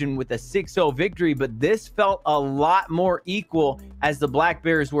Fusion with a 6-0 victory, but this felt a lot more equal as the Black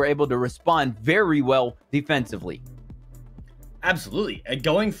Bears were able to respond very well defensively. Absolutely. And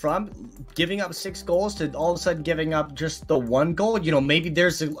going from giving up 6 goals to all of a sudden giving up just the 1 goal, maybe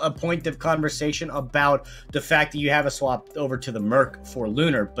there's a point of conversation about the fact that you have a swap over to the Merc for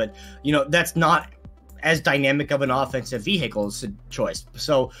Lunar, but, that's not as dynamic of an offensive vehicle as a choice.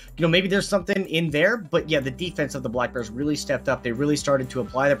 So, maybe there's something in there, but yeah, the defense of the Black Bears really stepped up. They really started to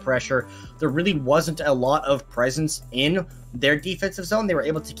apply the pressure. There really wasn't a lot of presence in their defensive zone. They were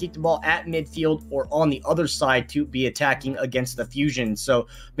able to keep the ball at midfield or on the other side to be attacking against the Fusion. So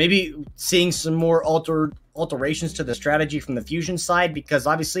maybe seeing some more alterations to the strategy from the Fusion side, because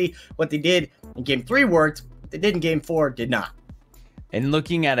obviously what they did in game 3 worked, what they did in game 4 did not. And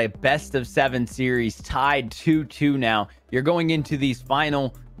looking at a best-of-7 series tied 2-2 now, you're going into these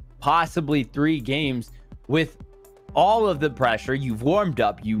final possibly 3 games with all of the pressure. You've warmed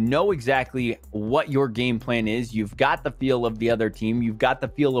up. You know exactly what your game plan is. You've got the feel of the other team. You've got the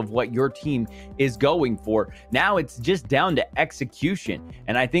feel of what your team is going for. Now it's just down to execution.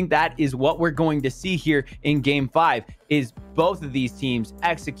 And I think that is what we're going to see here in Game 5, is both of these teams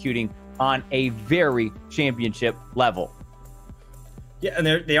executing on a very championship level. Yeah, and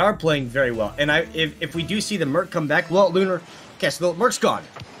they are playing very well. And if we do see the Merc come back, well, Lunar, okay, so the Merc's gone.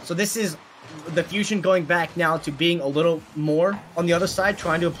 So this is the Fusion going back now to being a little more on the other side,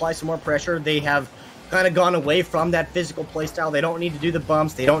 trying to apply some more pressure. They have kind of gone away from that physical playstyle. They don't need to do the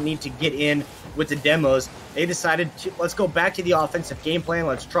bumps. They don't need to get in with the demos. They decided to, let's go back to the offensive game plan.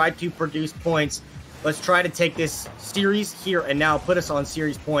 Let's try to produce points. Let's try to take this series here and now, put us on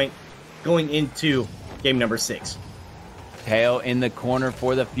series point going into game number 6. Teo in the corner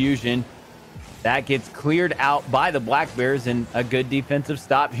for the Fusion. That gets cleared out by the Black Bears, and a good defensive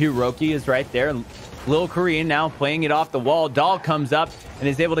stop. Hiroki is right there. Lil Korean now playing it off the wall. Dahl comes up and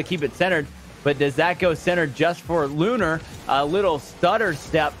is able to keep it centered, but does that go centered just for Lunar? A little stutter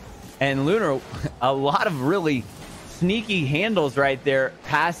step, and Lunar, a lot of really sneaky handles right there,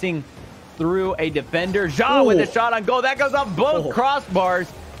 passing through a defender. Ja with a shot on goal. That goes off both crossbars.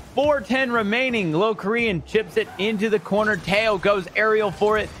 4:10 remaining. Low Korean chips it into the corner. Teo goes aerial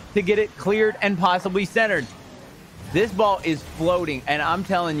for it to get it cleared and possibly centered. This ball is floating, and I'm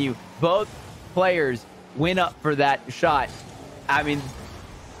telling you, both players went up for that shot. I mean,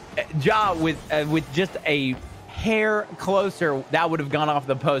 Ja with just a hair closer, that would have gone off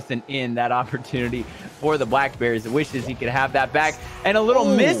the post and in. That opportunity for the Black Bears. Wishes he could have that back. And a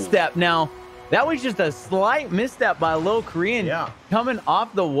little misstep now. That was just a slight misstep by Lil Korean coming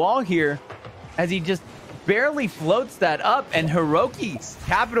off the wall here as he just barely floats that up, and Hiroki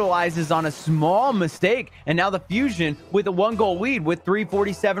capitalizes on a small mistake, and now the Fusion with a 1-goal lead with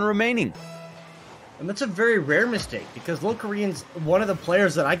 3:47 remaining. And that's a very rare mistake, because Lil Korean's one of the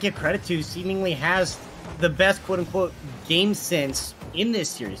players that I give credit to, seemingly has the best quote-unquote game sense in this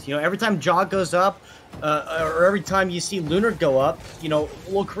series. You know, every time Ja goes up, or every time you see Lunar go up, you know,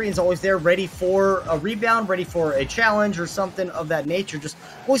 Lil Korean's always there ready for a rebound, ready for a challenge or something of that nature. Just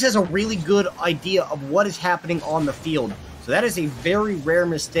always has a really good idea of what is happening on the field. So that is a very rare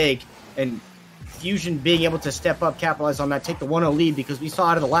mistake, and Fusion being able to step up, capitalize on that, take the 1-0 lead, because we saw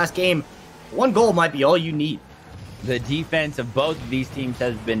out of the last game, 1 goal might be all you need. The defense of both of these teams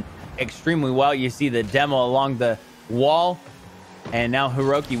has been extremely well. You see the demo along the wall. And now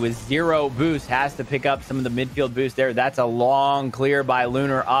Hiroki with 0 boost has to pick up some of the midfield boost there. That's a long clear by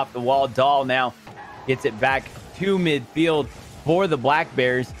Lunar off the wall. Dahl now gets it back to midfield for the Black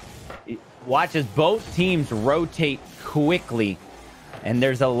Bears. Watches both teams rotate quickly. And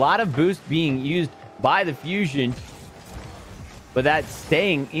there's a lot of boost being used by the Fusion, but that's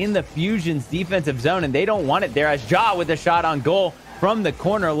staying in the Fusion's defensive zone, and they don't want it there, as Ja with a shot on goal from the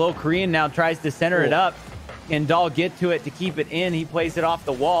corner. Lil Korean now tries to center it up. Can Dahl get to it to keep it in? He plays it off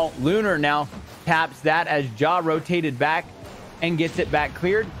the wall. Lunar now taps that as Ja rotated back and gets it back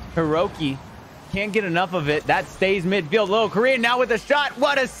cleared. Hiroki can't get enough of it. That stays midfield. Lil Korean now with a shot.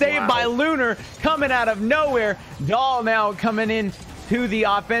 What a save by Lunar, coming out of nowhere. Dahl now coming in to the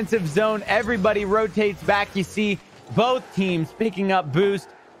offensive zone. Everybody rotates back. You see both teams picking up boost.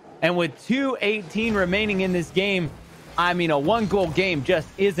 And with 2:18 remaining in this game, I mean, a 1-goal game just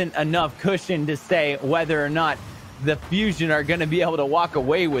isn't enough cushion to say whether or not the Fusion are going to be able to walk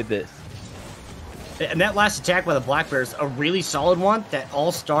away with this. And that last attack by the Black Bears, a really solid one that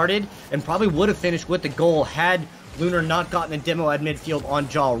all started and probably would have finished with the goal had Lunar not gotten a demo at midfield on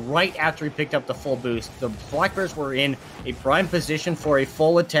Ja right after he picked up the full boost. The Black Bears were in a prime position for a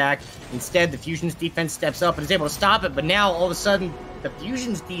full attack. Instead, the Fusion's defense steps up and is able to stop it. But now, all of a sudden, the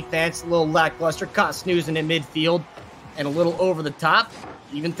Fusion's defense, a little lackluster, caught snoozing in midfield. And a little over the top,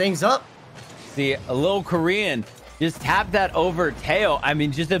 even things up. See, a little Korean just tapped that over Teo. I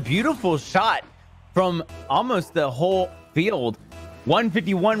mean, just a beautiful shot from almost the whole field.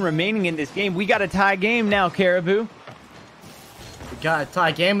 1:51 remaining in this game. We got a tie game now, Caribou. We got a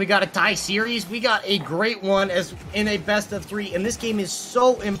tie game. We got a tie series. We got a great one as in a best of 3. And this game is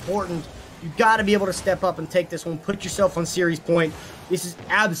so important. You got to be able to step up and take this one. Put yourself on series point. This is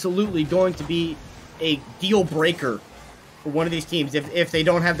absolutely going to be a deal breaker for one of these teams if they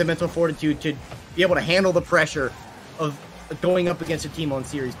don't have the mental fortitude to be able to handle the pressure of going up against a team on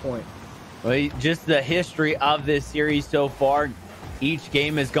series point. Well, just the history of this series so far, each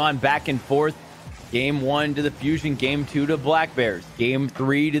game has gone back and forth. Game 1 to the Fusion, Game 2 to Black Bears, Game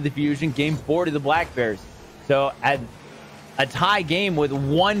 3 to the Fusion, Game 4 to the Black Bears. So at a tie game with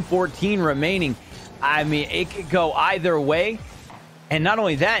 1:14 remaining, I mean, it could go either way. And not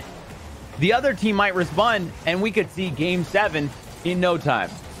only that, the other team might respond, and we could see game 7 in no time.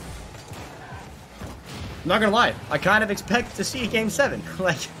 I'm not gonna lie, I kind of expect to see game 7.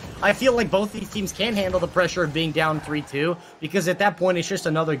 Like, I feel like both these teams can handle the pressure of being down 3-2, because at that point it's just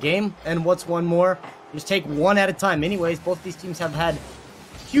another game, and what's one more? Just take one at a time. Anyways, both these teams have had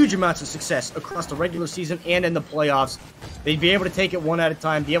huge amounts of success across the regular season and in the playoffs. They'd be able to take it one at a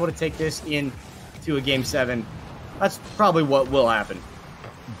time, be able to take this into a game 7. That's probably what will happen.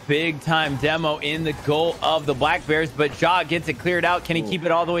 Big time demo in the goal of the Black Bears, but Jaw gets it cleared out. Can he keep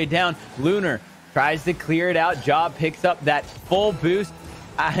it all the way down? Lunar tries to clear it out. Jaw picks up that full boost,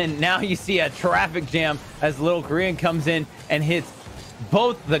 and now you see a traffic jam as Little Korean comes in and hits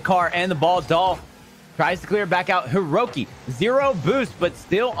both the car and the ball. Dahl tries to clear it back out. Hiroki, 0 boost, but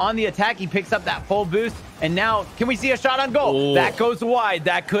still on the attack. He picks up that full boost, and now can we see a shot on goal? That goes wide.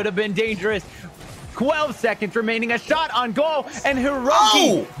 That could have been dangerous. 12 seconds remaining, a shot on goal, and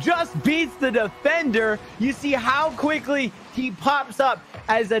Hiroki just beats the defender. You see how quickly he pops up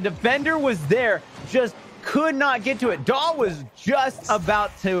as a defender was there, just could not get to it. Dahl was just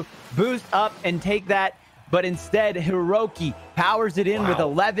about to boost up and take that, but instead Hiroki powers it in with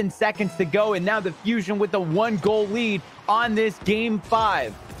 11 seconds to go, and now the Fusion with the 1-goal lead on this game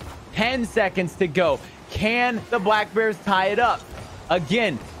 5. 10 seconds to go. Can the Black Bears tie it up?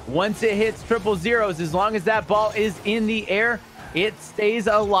 Again, once it hits triple zeros, as long as that ball is in the air, it stays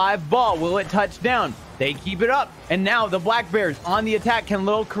a live ball. Will it touch down? They keep it up. And now the Black Bears on the attack. Can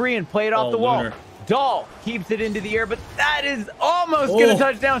Little Korean play it off the wall? Dahl keeps it into the air, but that is almost going to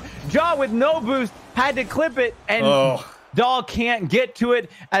touch down. Jaw with no boost had to clip it, and Dahl can't get to it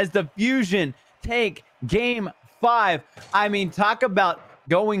as the Fusion take game 5. I mean, talk about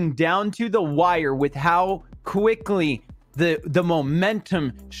going down to the wire with how quickly the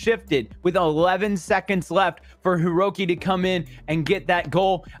momentum shifted with 11 seconds left for Hiroki to come in and get that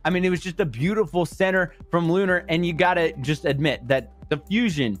goal. I mean, it was just a beautiful center from Lunar, and you gotta just admit that the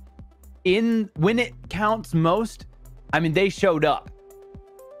Fusion, when it counts most, I mean, they showed up.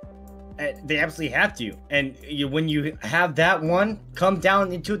 They absolutely have to. And when you have that one come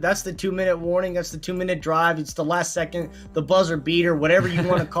down into it, that's the 2-minute warning. That's the 2-minute drive. It's the last second, the buzzer beater, whatever you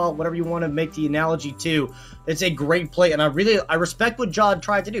want to call it, whatever you want to make the analogy to. It's a great play. And I respect what John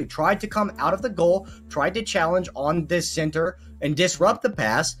tried to do. Tried to come out of the goal, tried to challenge on this center and disrupt the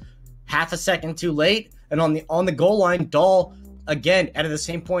pass. Half a second too late. And on the goal line, Dahl, again, at the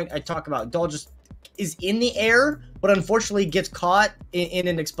same point I talk about, Dahl just is in the air, but unfortunately gets caught in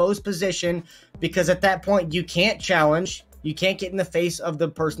an exposed position, because at that point you can't challenge. You can't get in the face of the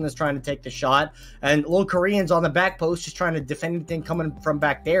person that's trying to take the shot. And Little Korean's on the back post just trying to defend anything coming from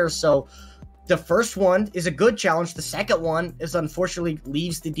back there. So the first one is a good challenge. The second one is unfortunately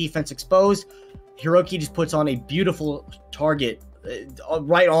leaves the defense exposed. Hiroki just puts on a beautiful target,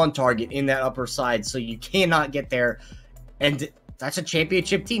 right on target in that upper side. So you cannot get there. And that's a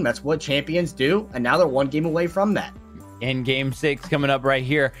championship team. That's what champions do. And now they're one game away from that. In game 6 coming up right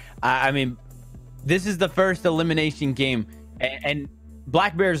here. I mean, this is the first elimination game, and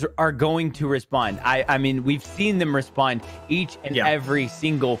Black Bears are going to respond. I mean, we've seen them respond each and every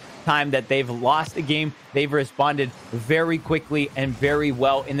single time that they've lost a game. They've responded very quickly and very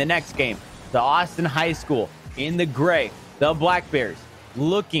well in the next game. The Austin High School in the gray. The Black Bears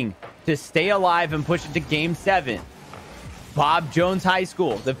looking to stay alive and push it to game 7. Bob Jones High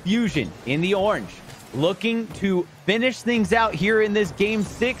School, the Fusion in the orange, looking to finish things out here in this game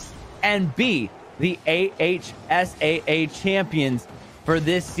 6 and be the AHSAA champions for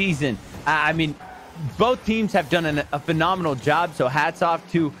this season. I mean, both teams have done a phenomenal job, so hats off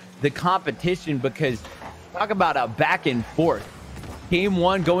to the competition, because talk about a back and forth. Game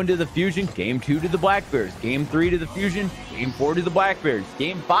 1 going to the Fusion, game 2 to the Black Bears, game 3 to the Fusion, game 4 to the Black Bears,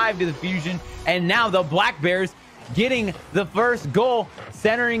 game 5 to the Fusion, and now the Black Bears getting the first goal,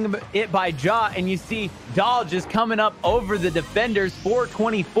 centering it by Jaw, and you see Dahl just coming up over the defenders.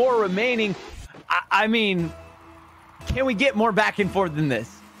 4:24 remaining. I mean, can we get more back and forth than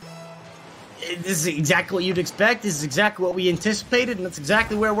this? This is exactly what you'd expect. This is exactly what we anticipated, and that's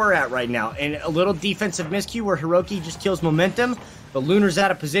exactly where we're at right now. And a little defensive miscue where Hiroki just kills momentum, but Lunar's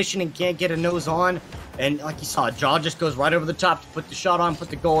out of position and can't get a nose on. And like you saw, Jaw just goes right over the top to put the shot on, put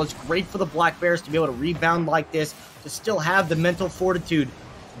the goal. It's great for the Black Bears to be able to rebound like this, to still have the mental fortitude,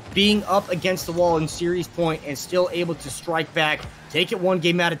 being up against the wall in series point and still able to strike back, take it one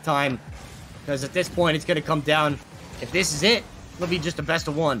game at a time. Because at this point, it's going to come down, if this is it, it'll be just a best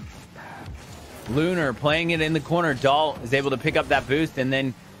of one. Lunar playing it in the corner. Dahl is able to pick up that boost and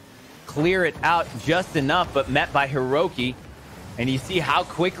then clear it out just enough, but met by Hiroki. And you see how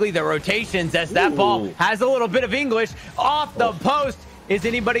quickly the rotations, as that ball has a little bit of English off the post. Is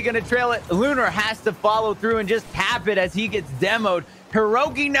anybody going to trail it? Lunar has to follow through and just tap it as he gets demoed.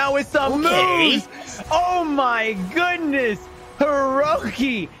 Hiroki now with some moves. Oh my goodness.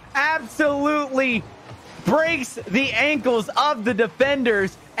 Hiroki absolutely breaks the ankles of the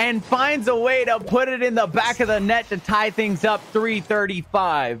defenders and finds a way to put it in the back of the net to tie things up.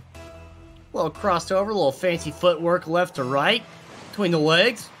 335. Little crossover, little fancy footwork left to right between the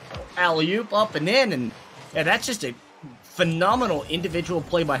legs. Alley-oop up and in, and yeah, that's just a phenomenal individual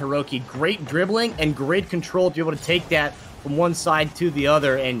play by Hiroki. Great dribbling and great control to be able to take that from one side to the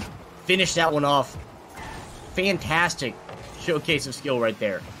other and finish that one off. Fantastic showcase of skill right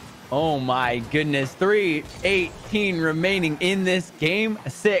there. Oh my goodness. 3:18 remaining in this game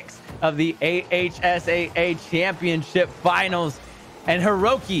 6 of the AHSAA Championship Finals. And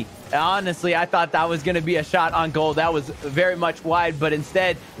Hiroki, honestly, I thought that was going to be a shot on goal. That was very much wide, but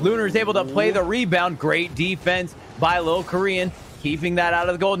instead, Lunar's able to play the rebound. Great defense by Lil Korean, keeping that out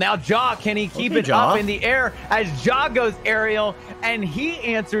of the goal. Now, Jaw, can he keep it up in the air as Jaw goes aerial, and he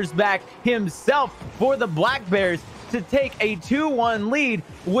answers back himself for the Black Bears to take a 2-1 lead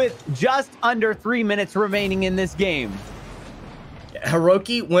with just under 3 minutes remaining in this game.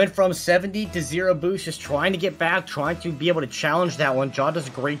 Hiroki went from 70 to 0 boost, just trying to get back, trying to be able to challenge that one. Jaw does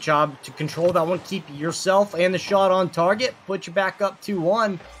a great job to control that one, keep yourself and the shot on target, put you back up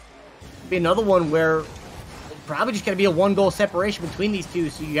 2-1. Be another one where probably just going to be a 1-goal separation between these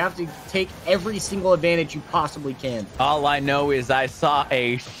two, so you have to take every single advantage you possibly can. All I know is I saw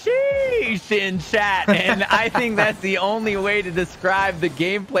a sheesh in chat, and I think that's the only way to describe the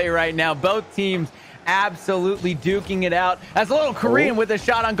gameplay right now. Both teams absolutely duking it out as a little Korean with a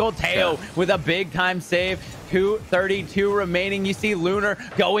shot on goal. Teo with a big time save. 2:32 remaining. You see Lunar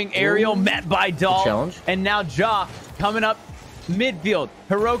going aerial, met by Dahl, and now Ja coming up midfield.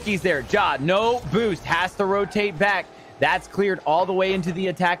 Hiroki's there. Ja, no boost, has to rotate back. That's cleared all the way into the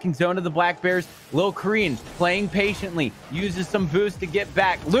attacking zone of the Black Bears. Lil Korean playing patiently, uses some boost to get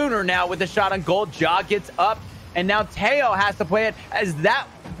back. Lunar now with a shot on goal. Ja gets up, and now Teo has to play it as that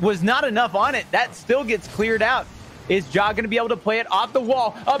was not enough on it. That still gets cleared out. Is Ja going to be able to play it off the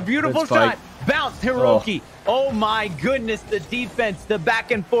wall? A beautiful shot. Bounce, Hiroki. Oh my goodness, the defense, the back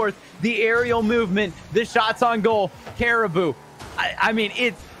and forth, the aerial movement, the shots on goal. Caribou. I mean,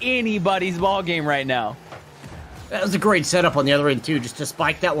 it's anybody's ball game right now. That was a great setup on the other end, too, just to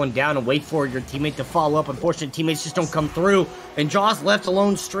spike that one down and wait for your teammate to follow up. Unfortunately, teammates just don't come through, and Jaw's left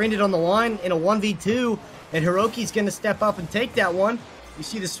alone, stranded on the line in a 1v2, and Hiroki's going to step up and take that one. You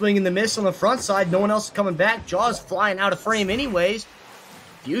see the swing and the miss on the front side. No one else is coming back. Jaw's flying out of frame anyways.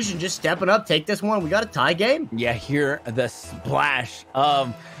 Fusion just stepping up, take this one. We got a tie game. Yeah, hear the splash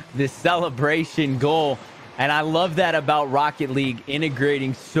of the celebration goal. And I love that about Rocket League,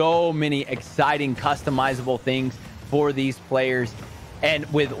 integrating so many exciting customizable things for these players. And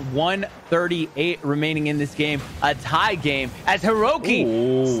with 1:38 remaining in this game, a tie game, as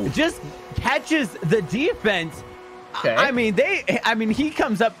Hiroki just catches the defense. Okay. I mean, he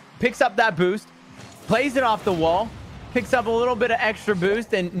comes up, picks up that boost, plays it off the wall, picks up a little bit of extra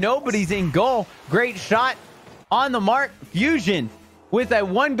boost, and nobody's in goal. Great shot on the mark. Fusion with a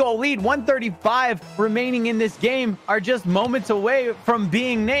 1-goal lead, 1:35 remaining in this game, are just moments away from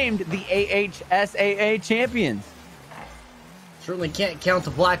being named the AHSAA champions. Certainly can't count the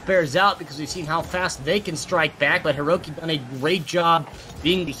Black Bears out because we've seen how fast they can strike back, but Hiroki done a great job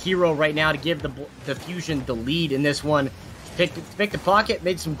being the hero right now to give the Fusion the lead in this one. Picked the pocket,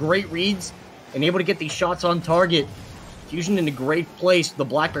 made some great reads, and able to get these shots on target. Fusion in a great place. The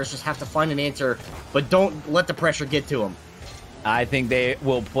Black Bears just have to find an answer, but don't let the pressure get to them. I think they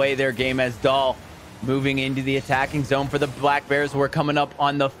will play their game as Dahl moving into the attacking zone for the Black Bears. We're coming up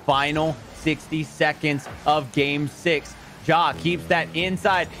on the final 60 seconds of Game 6. Ja keeps that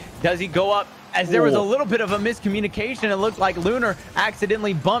inside. Does he go up? As there was a little bit of a miscommunication, it looked like Lunar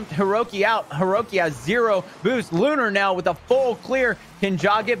accidentally bumped Hiroki out. Hiroki has 0 boost. Lunar now with a full clear. Can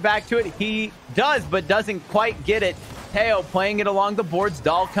Ja get back to it? He does, but doesn't quite get it. Teo playing it along the boards.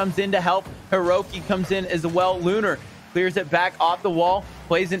 Dahl comes in to help. Hiroki comes in as well. Lunar clears it back off the wall.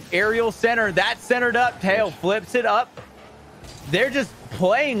 Plays an aerial center. That's centered up. Teo flips it up. They're just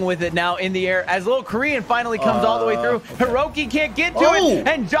playing with it now in the air as Lil Korean finally comes all the way through. Hiroki can't get to it,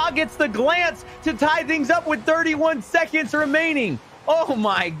 and Ja gets the glance to tie things up with 31 seconds remaining. Oh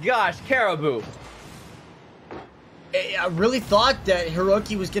my gosh, Caribou. I really thought that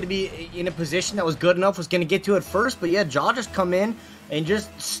Hiroki was going to be in a position that was good enough, was going to get to it first, but yeah, Ja just come in and just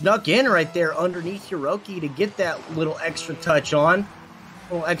snuck in right there underneath Hiroki to get that little extra touch on,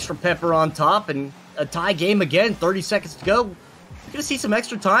 a little extra pepper on top, and a tie game again, 30 seconds to go. You're going to see some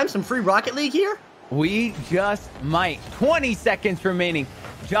extra time, some free Rocket League here? We just might. 20 seconds remaining.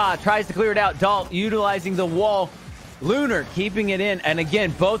 Ja tries to clear it out. Dalt utilizing the wall. Lunar keeping it in. And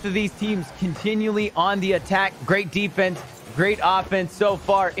again, both of these teams continually on the attack. Great defense, great offense so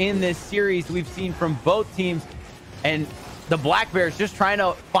far in this series we've seen from both teams. And the Black Bears just trying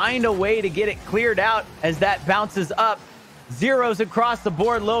to find a way to get it cleared out as that bounces up. Zeros across the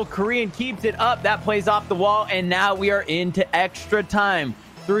board. Lil Korean keeps it up. That plays off the wall. And now we are into extra time.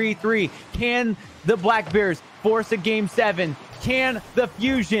 3-3. Can the Black Bears force a game 7? Can the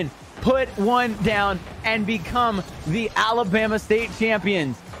Fusion put one down and become the Alabama State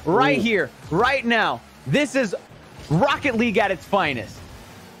champions? Right here, right now. This is Rocket League at its finest.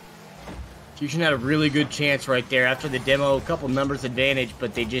 Fusion had a really good chance right there after the demo, a couple numbers advantage,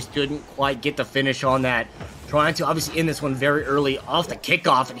 but they just didn't quite get the finish on that. Trying to obviously end this one very early off the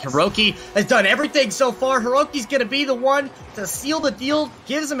kickoff, and Hiroki has done everything so far. Hiroki's going to be the one to seal the deal,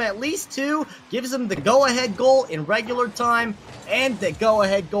 gives him at least 2, gives him the go-ahead goal in regular time, and the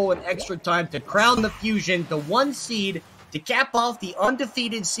go-ahead goal in extra time to crown the Fusion the 1 seed to cap off the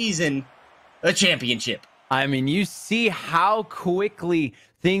undefeated season, a championship. I mean, you see how quickly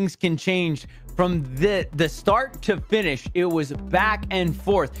things can change from the start to finish. It was back and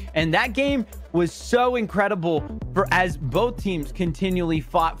forth, and that game was so incredible for as both teams continually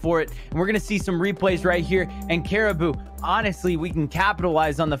fought for it. And we're gonna see some replays right here. And Caribou, honestly, we can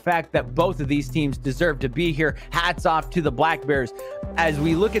capitalize on the fact that both of these teams deserve to be here. Hats off to the Black Bears as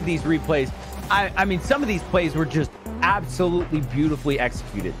we look at these replays. I mean, some of these plays were just absolutely beautifully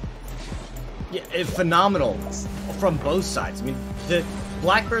executed. Yeah, phenomenal from both sides. I mean, the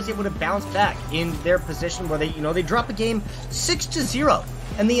Black Bears able to bounce back in their position where they drop a game 6-0,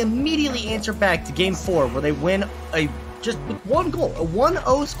 and they immediately answer back to game 4 where they win just with 1 goal, a 1-0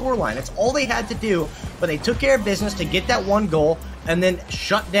 scoreline. That's all they had to do, but they took care of business to get that 1 goal and then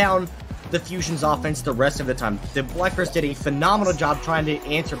shut down the Fusion's offense the rest of the time. The Black Bears did a phenomenal job trying to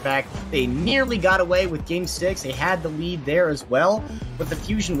answer back. They nearly got away with game 6. They had the lead there as well, but the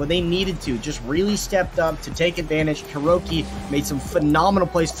Fusion, when they needed to, just really stepped up to take advantage. Hiroki made some phenomenal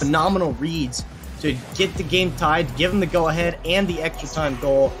plays, phenomenal reads to get the game tied, to give them the go-ahead and the extra time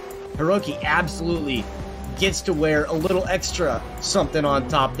goal. Hiroki absolutely gets to wear a little extra something on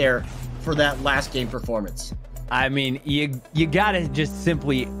top there for that last game performance. I mean, you gotta just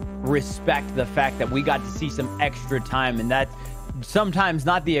simply respect the fact that we got to see some extra time, and that's sometimes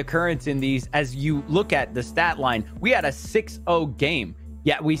not the occurrence in these. As you look at the stat line, we had a 6-0 game,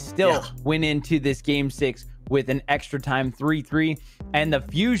 yet we still went into this game 6 with an extra time 3-3, and the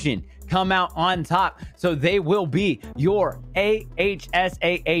Fusion come out on top, so they will be your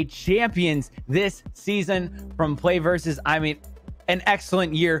AHSAA champions this season from Play Versus. I mean, an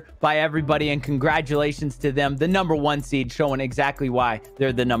excellent year by everybody, and congratulations to them, the #1 seed, showing exactly why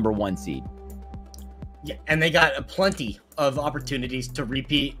they're the #1 seed. Yeah, and they got plenty of opportunities to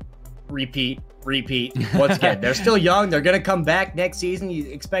repeat once again. They're still young. They're going to come back next season.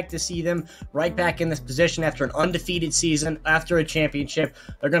 You expect to see them right back in this position after an undefeated season, after a championship.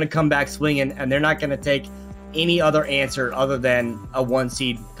 They're going to come back swinging, and they're not going to take any other answer other than a 1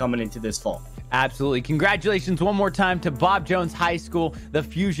 seed coming into this fall. Absolutely. Congratulations one more time to Bob Jones High School, the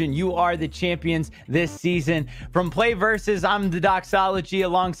Fusion. You are the champions this season. From Play Versus, I'm the Doxology,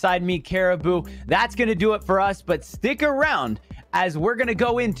 alongside me, Caribou. That's going to do it for us, but stick around as we're going to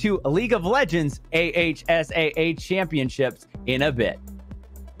go into League of Legends AHSAA championships in a bit.